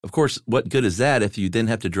house. Of course, what good is that if you then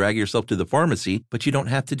have to drag yourself to the pharmacy? But you don't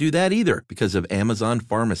have to do that either because of Amazon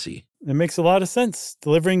Pharmacy. It makes a lot of sense.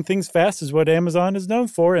 Delivering things fast is what Amazon is known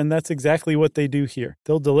for, and that's exactly what they do here.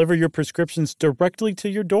 They'll deliver your prescriptions directly to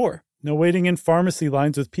your door. No waiting in pharmacy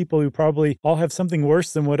lines with people who probably all have something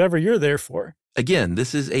worse than whatever you're there for. Again,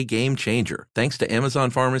 this is a game changer. Thanks to Amazon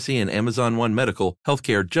Pharmacy and Amazon One Medical,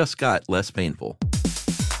 healthcare just got less painful.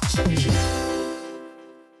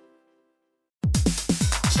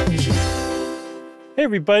 Hey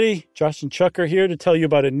everybody, Josh and Chuck are here to tell you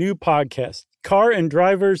about a new podcast, Car and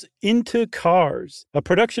Driver's Into Cars, a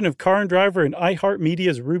production of Car and Driver and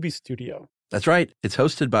iHeartMedia's Ruby Studio. That's right. It's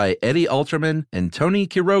hosted by Eddie Alterman and Tony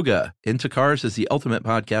Quiroga. Into Cars is the ultimate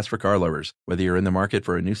podcast for car lovers. Whether you're in the market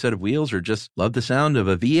for a new set of wheels or just love the sound of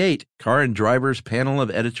a V8, Car and Driver's panel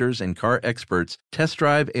of editors and car experts test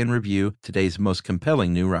drive and review today's most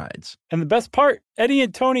compelling new rides. And the best part, Eddie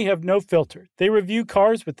and Tony have no filter. They review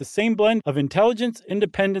cars with the same blend of intelligence,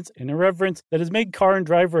 independence, and irreverence that has made Car and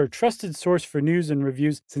Driver a trusted source for news and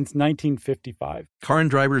reviews since 1955. Car and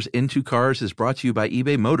Driver's Into Cars is brought to you by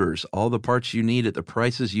eBay Motors. All the parts you need at the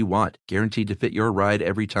prices you want, guaranteed to fit your ride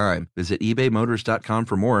every time. Visit ebaymotors.com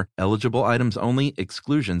for more. Eligible items only.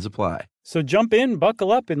 Exclusions apply. So jump in,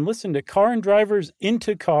 buckle up, and listen to Car and Driver's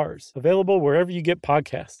Into Cars, available wherever you get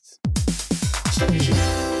podcasts.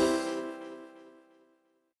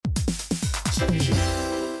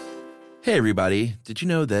 Hey everybody, did you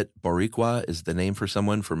know that Boricua is the name for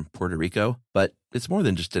someone from Puerto Rico? But it's more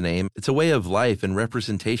than just a name. It's a way of life and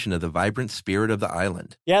representation of the vibrant spirit of the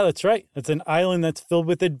island. Yeah, that's right. It's an island that's filled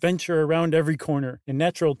with adventure around every corner and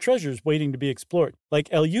natural treasures waiting to be explored, like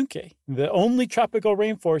El Yunque, the only tropical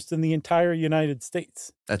rainforest in the entire United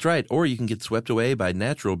States. That's right. Or you can get swept away by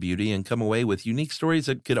natural beauty and come away with unique stories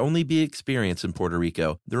that could only be experienced in Puerto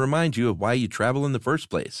Rico that remind you of why you travel in the first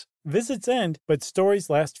place. Visits end, but stories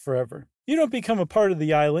last forever. You don't become a part of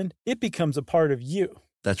the island, it becomes a part of you.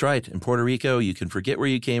 That's right. In Puerto Rico, you can forget where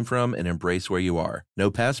you came from and embrace where you are.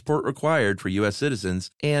 No passport required for U.S.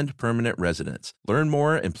 citizens and permanent residents. Learn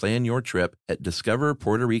more and plan your trip at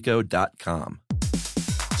discoverpuertorico.com.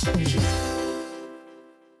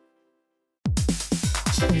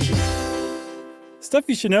 Stuff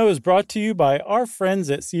You Should Know is brought to you by our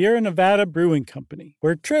friends at Sierra Nevada Brewing Company,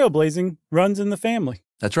 where trailblazing runs in the family.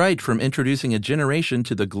 That's right. From introducing a generation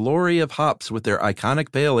to the glory of hops with their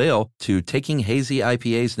iconic pale ale to taking hazy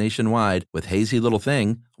IPAs nationwide with Hazy Little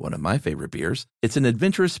Thing, one of my favorite beers, it's an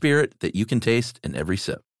adventurous spirit that you can taste in every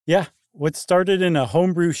sip. Yeah. What started in a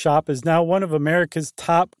homebrew shop is now one of America's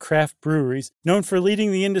top craft breweries, known for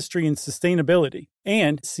leading the industry in sustainability.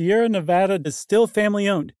 And Sierra Nevada is still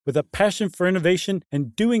family-owned, with a passion for innovation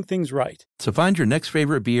and doing things right. So find your next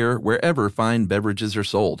favorite beer wherever fine beverages are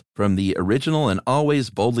sold, from the original and always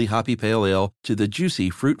boldly hoppy pale ale to the juicy,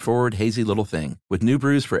 fruit-forward Hazy Little Thing. With new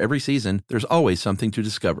brews for every season, there's always something to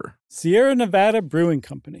discover. Sierra Nevada Brewing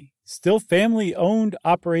Company, still family-owned,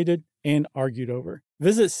 operated, and argued over.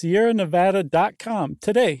 Visit sierranevada.com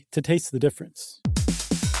today to taste the difference.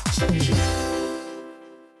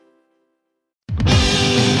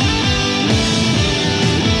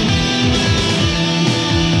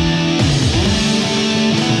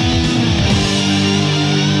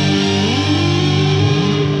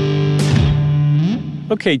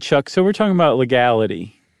 Okay, Chuck, so we're talking about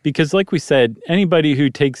legality. Because like we said, anybody who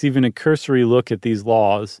takes even a cursory look at these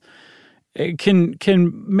laws can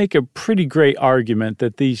make a pretty great argument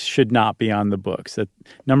that these should not be on the books. That,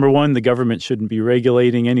 number one, the government shouldn't be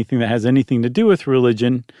regulating anything that has anything to do with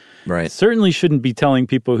religion. Right. Certainly shouldn't be telling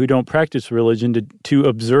people who don't practice religion to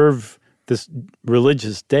observe this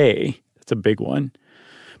religious day. That's a big one.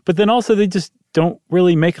 But then also they just don't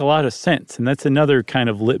really make a lot of sense. And that's another kind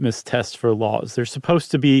of litmus test for laws. They're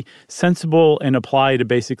supposed to be sensible and apply to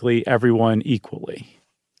basically everyone equally.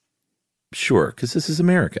 Sure, because this is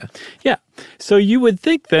America. Yeah. So you would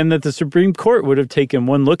think then that the Supreme Court would have taken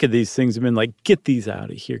one look at these things and been like, get these out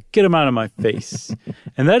of here. Get them out of my face.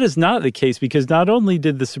 And that is not the case, because not only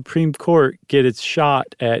did the Supreme Court get its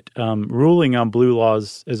shot at ruling on blue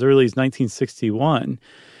laws as early as 1961,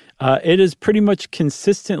 it has pretty much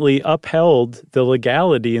consistently upheld the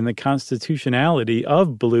legality and the constitutionality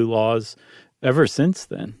of blue laws ever since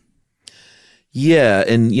then. Yeah,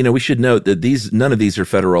 and we should note that none of these are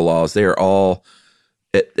federal laws. They are all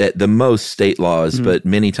at the most state laws, but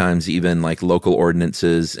many times even like local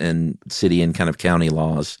ordinances and city and kind of county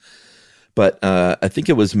laws. But I think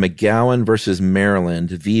it was McGowan versus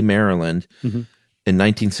Maryland, v. Maryland, in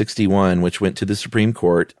 1961, which went to the Supreme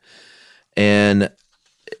Court. And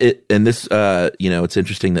this, it's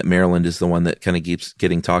interesting that Maryland is the one that kind of keeps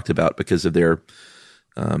getting talked about because of their,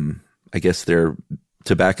 I guess their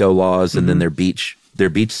tobacco laws and then their beach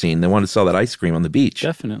scene. They want to sell that ice cream on the beach.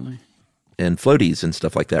 Definitely. And floaties and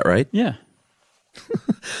stuff like that, right? Yeah.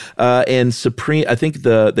 And I think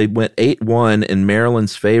they went 8-1 in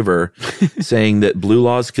Maryland's favor, saying that blue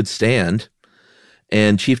laws could stand.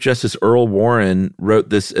 And Chief Justice Earl Warren wrote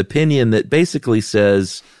this opinion that basically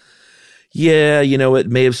says, yeah, it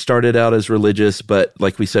may have started out as religious, but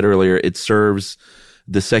like we said earlier, it serves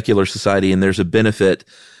the secular society, and there's a benefit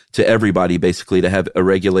to everybody basically to have a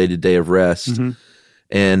regulated day of rest.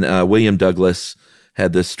 And William Douglas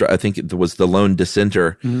had this, I think it was the lone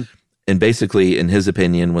dissenter, and basically in his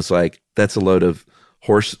opinion was like, that's a load of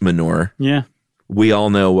horse manure. Yeah. We all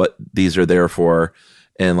know what these are there for,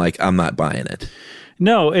 and like, I'm not buying it.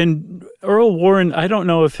 No, and Earl Warren, I don't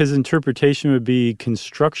know if his interpretation would be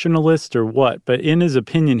constructionalist or what, but in his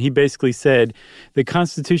opinion, he basically said the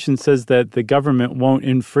Constitution says that the government won't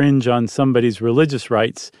infringe on somebody's religious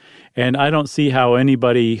rights, and I don't see how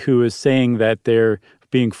anybody who is saying that they're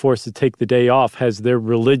being forced to take the day off has their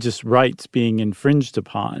religious rights being infringed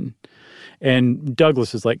upon. And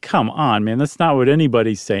Douglas is like, come on, man, that's not what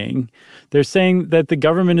anybody's saying. They're saying that the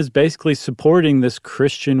government is basically supporting this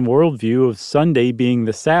Christian worldview of Sunday being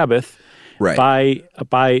the Sabbath by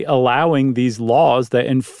allowing these laws that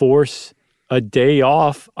enforce a day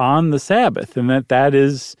off on the Sabbath. And that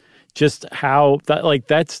is just how,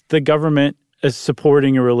 that's the government is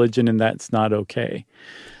supporting a religion, and that's not okay.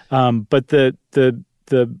 But the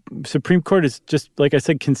Supreme Court has just, like I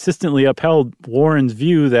said, consistently upheld Warren's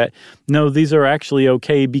view that, no, these are actually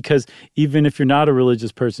okay because even if you're not a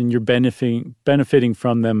religious person, you're benefiting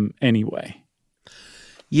from them anyway.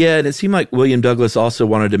 Yeah, and it seemed like William Douglas also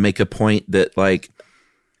wanted to make a point that, like,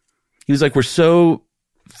 he was like, we're so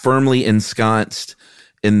firmly ensconced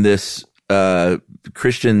in this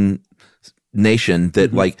Christian nation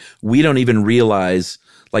that, like, we don't even realize,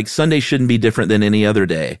 like, Sunday shouldn't be different than any other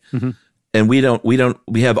day. Mm-hmm. And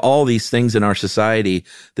we have all these things in our society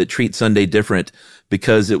that treat Sunday different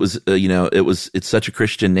because it was, it's such a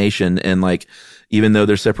Christian nation. And like, even though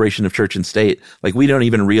there's separation of church and state, like, we don't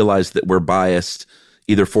even realize that we're biased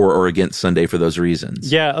either for or against Sunday for those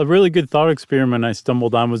reasons. Yeah. A really good thought experiment I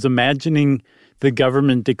stumbled on was imagining the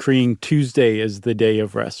government decreeing Tuesday as the day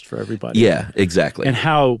of rest for everybody. Yeah, exactly. And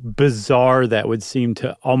how bizarre that would seem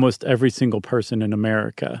to almost every single person in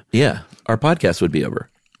America. Yeah. Our podcast would be over.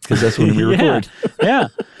 Because that's when we record. Yeah.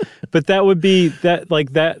 But that would be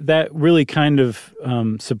that really kind of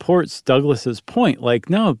supports Douglas's point. Like,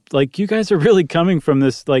 no, like, you guys are really coming from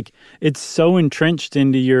this, like, it's so entrenched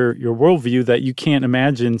into your worldview that you can't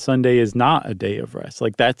imagine Sunday is not a day of rest.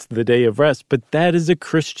 Like, that's the day of rest. But that is a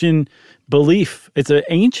Christian belief. It's an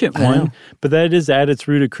ancient one, but that is at its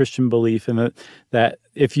root a Christian belief. And that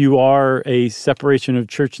if you are a separation of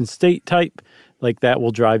church and state type, like, that will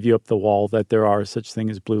drive you up the wall that there are such thing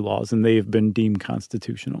as blue laws, and they have been deemed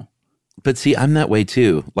constitutional. But see, I'm that way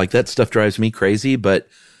too. Like, that stuff drives me crazy. But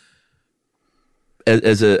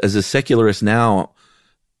as a secularist now,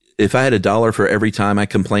 if I had $1 for every time I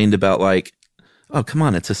complained about, like, oh, come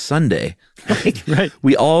on, it's a Sunday. Like, right.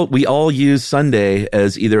 We all use Sunday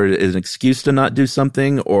as either an excuse to not do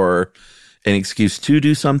something or an excuse to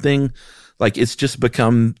do something. Like, it's just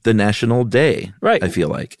become the national day, right? I feel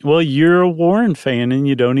like. Well, you're a Warren fan and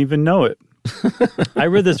you don't even know it. I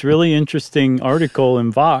read this really interesting article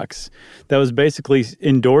in Vox that was basically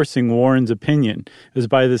endorsing Warren's opinion. It was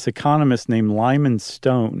by this economist named Lyman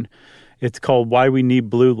Stone. It's called Why We Need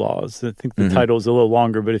Blue Laws. I think the title is a little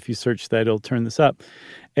longer, but if you search that, it'll turn this up.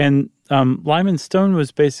 And Lyman Stone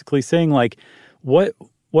was basically saying, like, what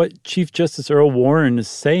Chief Justice Earl Warren is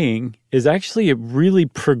saying is actually a really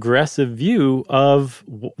progressive view of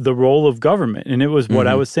the role of government. And it was what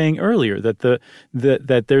I was saying earlier, that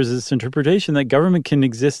that there's this interpretation that government can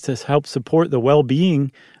exist to help support the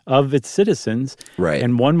well-being of its citizens. Right.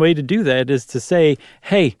 And one way to do that is to say,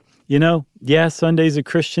 hey, yeah, Sunday's a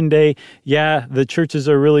Christian day. Yeah, the churches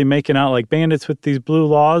are really making out like bandits with these blue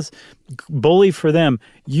laws. Bully for them.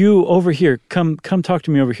 You over here, come talk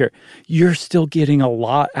to me over here. You're still getting a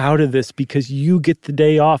lot out of this because you get the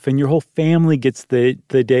day off and your whole family gets the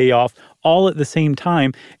day off all at the same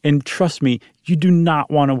time. And trust me, you do not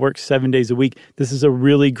want to work 7 days a week. This is a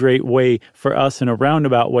really great way for us in a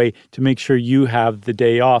roundabout way to make sure you have the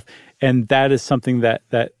day off. And that is something that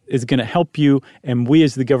is going to help you. And we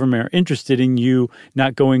as the government are interested in you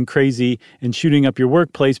not going crazy and shooting up your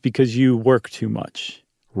workplace because you work too much.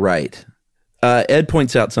 Right. Ed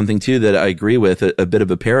points out something, too, that I agree with, a bit of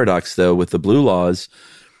a paradox, though, with the blue laws.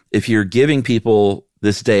 If you're giving people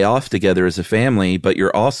this day off together as a family, but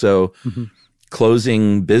you're also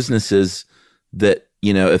closing businesses that,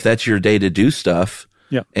 if that's your day to do stuff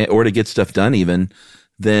or to get stuff done even,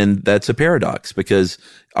 then that's a paradox because,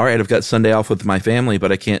 all right, I've got Sunday off with my family,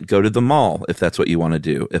 but I can't go to the mall if that's what you want to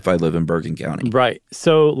do if I live in Bergen County. Right.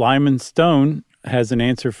 So Lyman Stone has an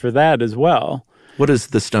answer for that as well. What does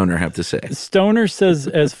the Stoner have to say? Stoner says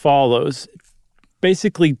as follows,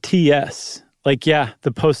 basically TS. Like, yeah,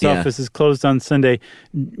 the post office is closed on Sunday.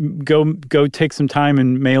 Go take some time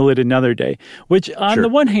and mail it another day. Which, on the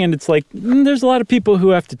one hand, it's like, there's a lot of people who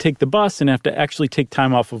have to take the bus and have to actually take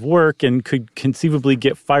time off of work and could conceivably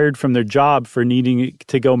get fired from their job for needing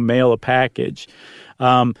to go mail a package.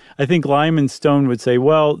 I think Lyman Stone would say,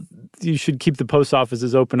 well, you should keep the post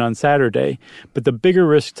offices open on Saturday. But the bigger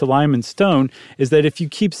risk to Lyman Stone is that if you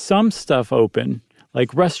keep some stuff open,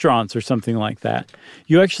 like restaurants or something like that,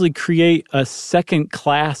 you actually create a second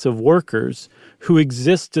class of workers who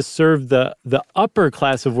exist to serve the upper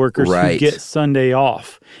class of workers who get Sunday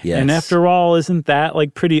off. Yes. And after all, isn't that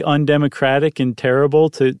like pretty undemocratic and terrible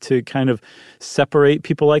to kind of separate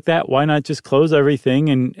people like that? Why not just close everything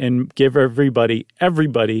and give everybody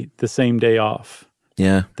the same day off?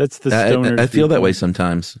 Yeah. That's the stoner's I feel that viewpoint. way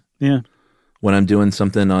sometimes. Yeah. When I'm doing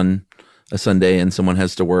something on a Sunday and someone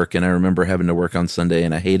has to work, and I remember having to work on Sunday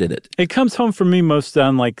and I hated it. It comes home for me most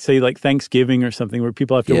on like Thanksgiving or something where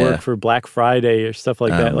people have to work for Black Friday or stuff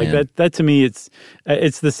like that. Like man. that to me, it's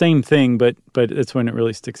the same thing, but it's when it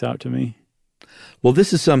really sticks out to me. Well,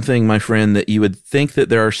 this is something, my friend, that you would think that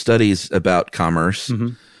there are studies about commerce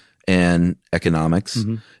and economics,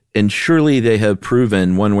 and surely they have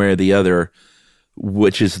proven one way or the other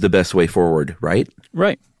which is the best way forward, right?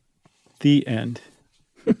 Right. The end.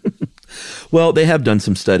 Well, they have done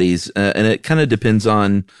some studies, and it kind of depends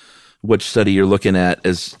on which study you're looking at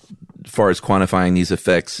as far as quantifying these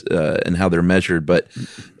effects and how they're measured. But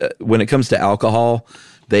when it comes to alcohol,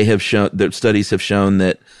 their studies have shown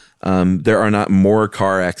that there are not more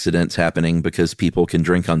car accidents happening because people can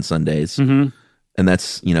drink on Sundays. Mm-hmm. And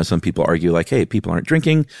that's, some people argue like, hey, people aren't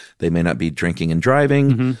drinking. They may not be drinking and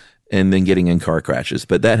driving and then getting in car crashes.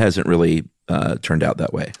 But that hasn't really turned out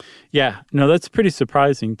that way. Yeah. No, that's pretty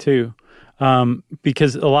surprising too.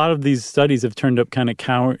 Because a lot of these studies have turned up kind of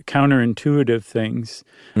counterintuitive things.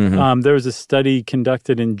 Mm-hmm. There was a study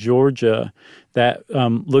conducted in Georgia that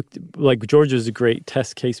looked like Georgia is a great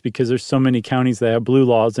test case because there's so many counties that have blue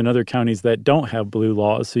laws and other counties that don't have blue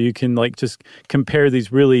laws. So you can like just compare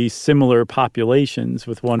these really similar populations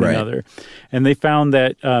with one another. And they found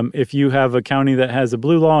that if you have a county that has a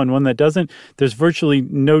blue law and one that doesn't, there's virtually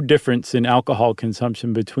no difference in alcohol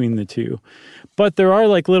consumption between the two. But there are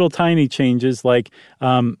like little tiny changes, like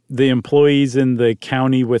the employees in the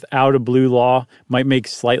county without a blue law might make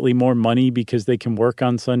slightly more money because they can work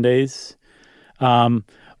on Sundays.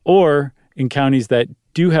 Or in counties that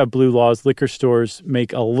do have blue laws, liquor stores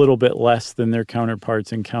make a little bit less than their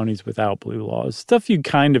counterparts in counties without blue laws. Stuff you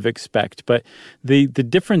kind of expect, but the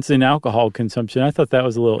difference in alcohol consumption, I thought that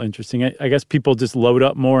was a little interesting. I guess people just load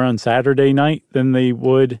up more on Saturday night than they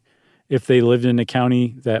would if they lived in a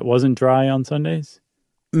county that wasn't dry on Sundays.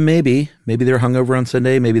 Maybe they're hungover on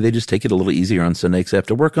Sunday. Maybe they just take it a little easier on Sunday because they have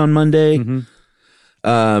to work on Monday.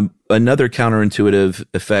 Mm-hmm. Another counterintuitive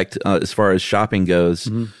effect as far as shopping goes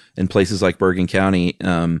in places like Bergen County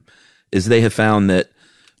is they have found that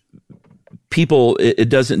people, it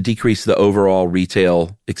doesn't decrease the overall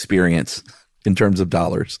retail experience in terms of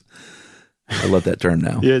dollars. I love that term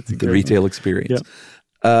now. Yeah, it's the retail experience. Yep.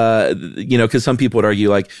 Because some people would argue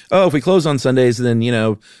like, oh, if we close on Sundays, then,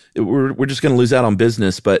 we're just going to lose out on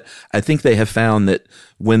business. But I think they have found that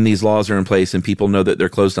when these laws are in place and people know that they're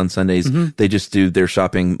closed on Sundays, they just do their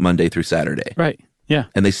shopping Monday through Saturday. Right. Yeah.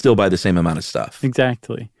 And they still buy the same amount of stuff.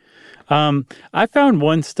 Exactly. I found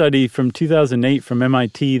one study from 2008 from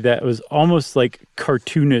MIT that was almost like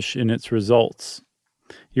cartoonish in its results.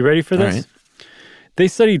 You ready for this? All right. They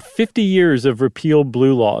studied 50 years of repealed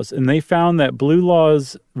blue laws, and they found that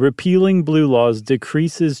repealing blue laws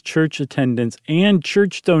decreases church attendance and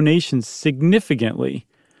church donations significantly.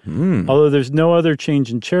 Although there's no other change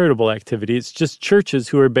in charitable activity. It's just churches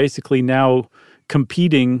who are basically now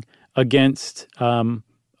competing against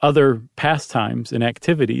other pastimes and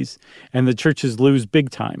activities, and the churches lose big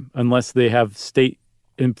time unless they have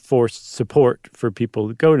state-enforced support for people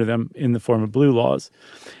to go to them in the form of blue laws.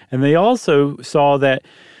 And they also saw that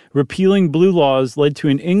repealing blue laws led to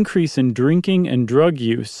an increase in drinking and drug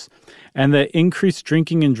use, and that increased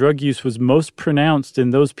drinking and drug use was most pronounced in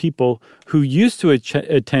those people who used to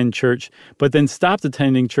attend church, but then stopped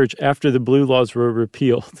attending church after the blue laws were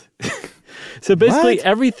repealed. So basically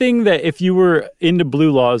everything that if you were into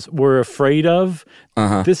blue laws were afraid of,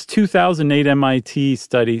 this 2008 MIT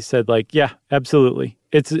study said like, yeah, absolutely.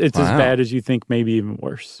 It's as bad as you think, maybe even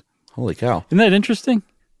worse. Holy cow. Isn't that interesting?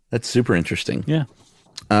 That's super interesting. Yeah.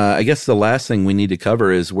 I guess the last thing we need to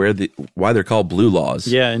cover is why they're called blue laws.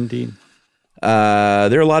 Yeah, indeed. There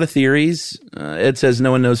are a lot of theories. Ed says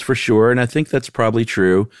no one knows for sure, and I think that's probably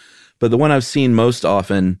true. But the one I've seen most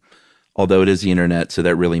often, although it is the internet, so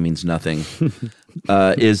that really means nothing,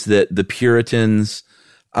 is that the Puritans,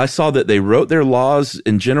 I saw that they wrote their laws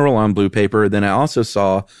in general on blue paper. Then I also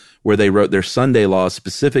saw where they wrote their Sunday laws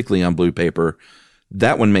specifically on blue paper.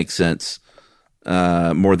 That one makes sense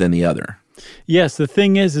more than the other. Yes, the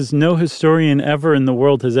thing is no historian ever in the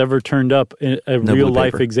world has ever turned up a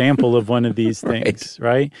real-life example of one of these things,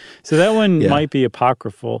 right? So that one might be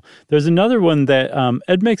apocryphal. There's another one that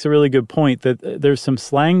Ed makes a really good point, that there's some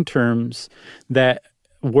slang terms that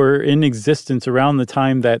were in existence around the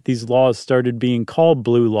time that these laws started being called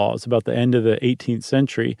blue laws, about the end of the 18th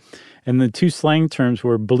century. And the two slang terms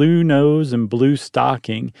were blue nose and blue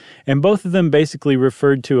stocking. And both of them basically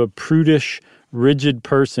referred to a prudish, rigid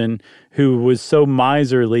person who was so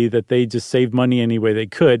miserly that they just saved money any way they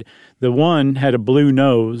could. The one had a blue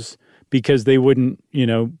nose because they wouldn't,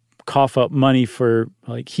 cough up money for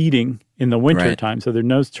like heating in the winter time, so their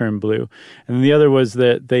nose turned blue. And then the other was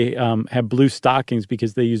that they had blue stockings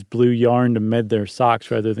because they used blue yarn to mend their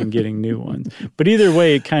socks rather than getting new ones. But either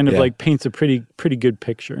way, it kind of like paints a pretty good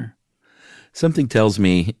picture. Something tells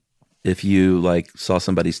me if you like saw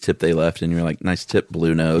somebody's tip they left and you're like, nice tip,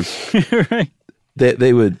 blue nose, right?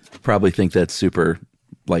 They would probably think that's super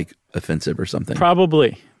like offensive or something.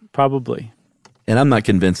 Probably. And I'm not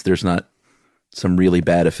convinced there's not some really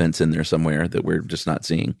bad offense in there somewhere that we're just not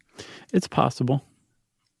seeing. It's possible.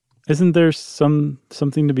 Isn't there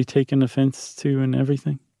something to be taken offense to and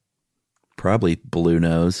everything? Probably blue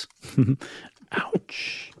nose.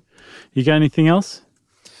 Ouch. You got anything else?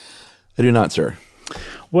 I do not, sir.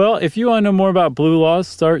 Well, if you want to know more about blue laws,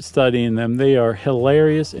 start studying them. They are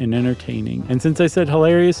hilarious and entertaining. And since I said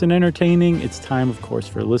hilarious and entertaining, it's time, of course,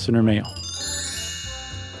 for listener mail.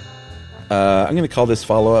 I'm going to call this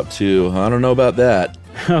follow-up to, I don't know about that.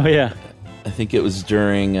 Oh, yeah. I think it was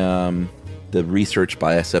during the research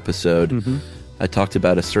bias episode. Mm-hmm. I talked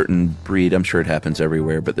about a certain breed. I'm sure it happens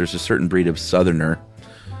everywhere, but there's a certain breed of Southerner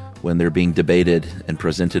when they're being debated and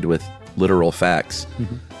presented with literal facts.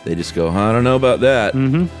 Mm-hmm. They just go, I don't know about that.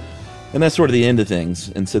 Mm-hmm. And that's sort of the end of things.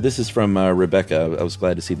 And so this is from Rebecca. I was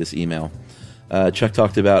glad to see this email. Chuck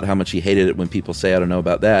talked about how much he hated it when people say, I don't know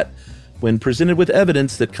about that, when presented with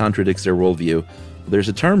evidence that contradicts their worldview. There's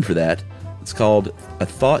a term for that. It's called a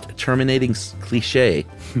thought-terminating cliche.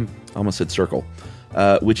 Almost said circle.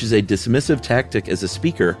 Which is a dismissive tactic as a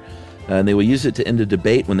speaker. And they will use it to end a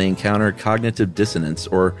debate when they encounter cognitive dissonance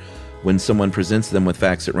or when someone presents them with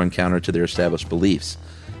facts that run counter to their established beliefs.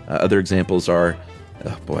 Other examples are,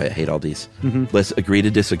 oh boy, I hate all these. Mm-hmm. Let's agree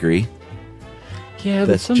to disagree. Yeah,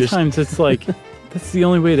 but sometimes it's like, that's the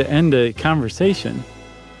only way to end a conversation.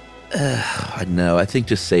 No, I think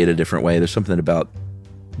just say it a different way. There's something about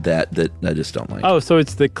that I just don't like. Oh, so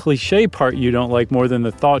it's the cliche part you don't like more than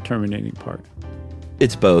the thought-terminating part.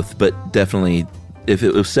 It's both, but definitely, if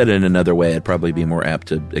it was said in another way, I'd probably be more apt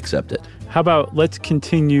to accept it. How about let's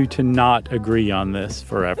continue to not agree on this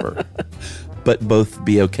forever? But both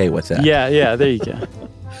be okay with that. Yeah, there you go.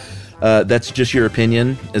 That's just your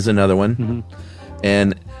opinion is another one. Mm-hmm.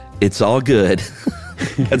 And it's all good.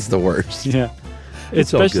 That's the worst. Yeah.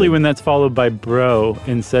 Especially when that's followed by bro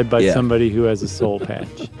and said by somebody who has a soul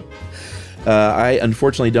patch. I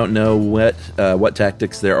unfortunately don't know what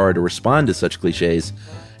tactics there are to respond to such cliches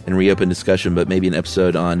and reopen discussion, but maybe an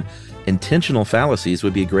episode on intentional fallacies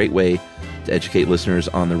would be a great way to educate listeners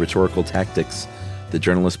on the rhetorical tactics that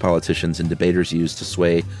journalists, politicians, and debaters use to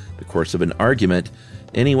sway the course of an argument.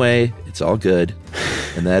 Anyway, it's all good.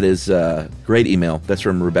 And that is a great email. That's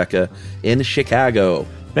from Rebecca in Chicago.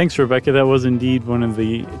 Thanks, Rebecca. That was indeed one of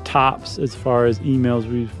the tops as far as emails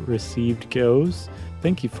we've received goes.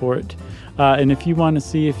 Thank you for it. And if you want to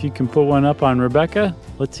see if you can put one up on Rebecca,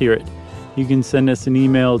 let's hear it. You can send us an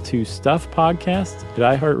email to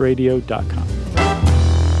stuffpodcast@iheartradio.com.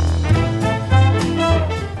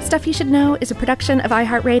 Stuff You Should Know is a production of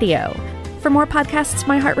iHeartRadio. For more podcasts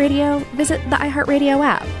from iHeartRadio, visit the iHeartRadio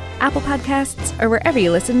app, Apple Podcasts, or wherever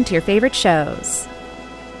you listen to your favorite shows.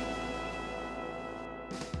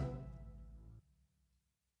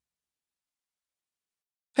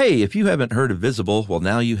 Hey, if you haven't heard of Visible, well,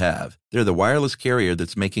 now you have. They're the wireless carrier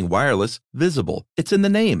that's making wireless visible. It's in the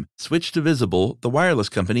name. Switch to Visible, the wireless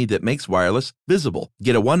company that makes wireless visible.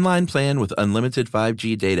 Get a one-line plan with unlimited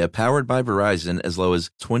 5G data powered by Verizon as low as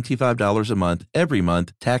 $25 a month, every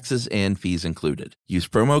month, taxes and fees included. Use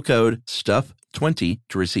promo code STUFF20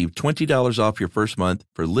 to receive $20 off your first month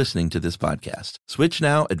for listening to this podcast. Switch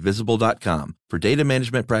now at Visible.com. For data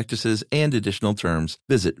management practices and additional terms,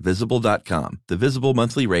 visit Visible.com. The Visible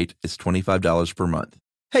monthly rate is $25 per month.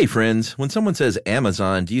 Hey friends, when someone says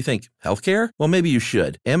Amazon, do you think healthcare? Well, maybe you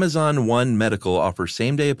should. Amazon One Medical offers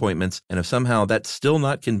same-day appointments, and if somehow that's still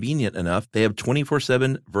not convenient enough, they have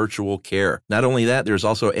 24/7 virtual care. Not only that, there's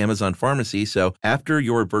also Amazon Pharmacy, so after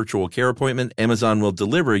your virtual care appointment, Amazon will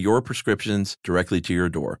deliver your prescriptions directly to your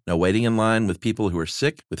door. No waiting in line with people who are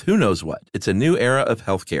sick with who knows what. It's a new era of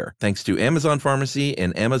healthcare. Thanks to Amazon Pharmacy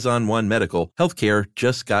and Amazon One Medical, healthcare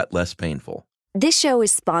just got less painful. This show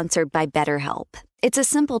is sponsored by BetterHelp. It's a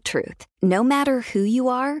simple truth. No matter who you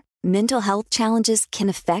are, mental health challenges can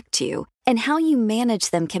affect you, and how you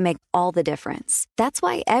manage them can make all the difference. That's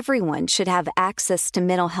why everyone should have access to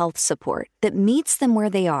mental health support that meets them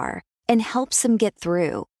where they are and helps them get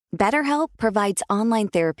through. BetterHelp provides online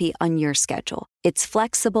therapy on your schedule. It's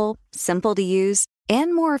flexible, simple to use,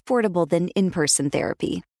 and more affordable than in-person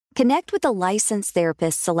therapy. Connect with a licensed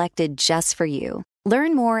therapist selected just for you.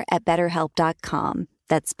 Learn more at BetterHelp.com.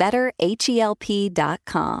 That's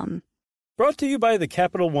BetterHelp.com. Brought to you by the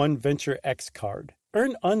Capital One Venture X card.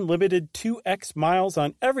 Earn unlimited 2x miles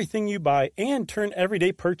on everything you buy and turn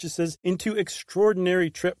everyday purchases into extraordinary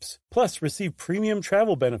trips. Plus, receive premium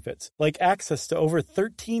travel benefits like access to over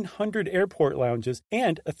 1,300 airport lounges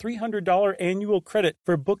and a $300 annual credit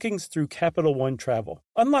for bookings through Capital One Travel.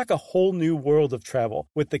 Unlock a whole new world of travel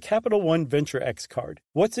with the Capital One Venture X card.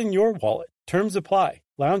 What's in your wallet? Terms apply.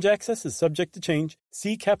 Lounge access is subject to change.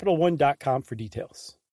 See CapitalOne.com for details.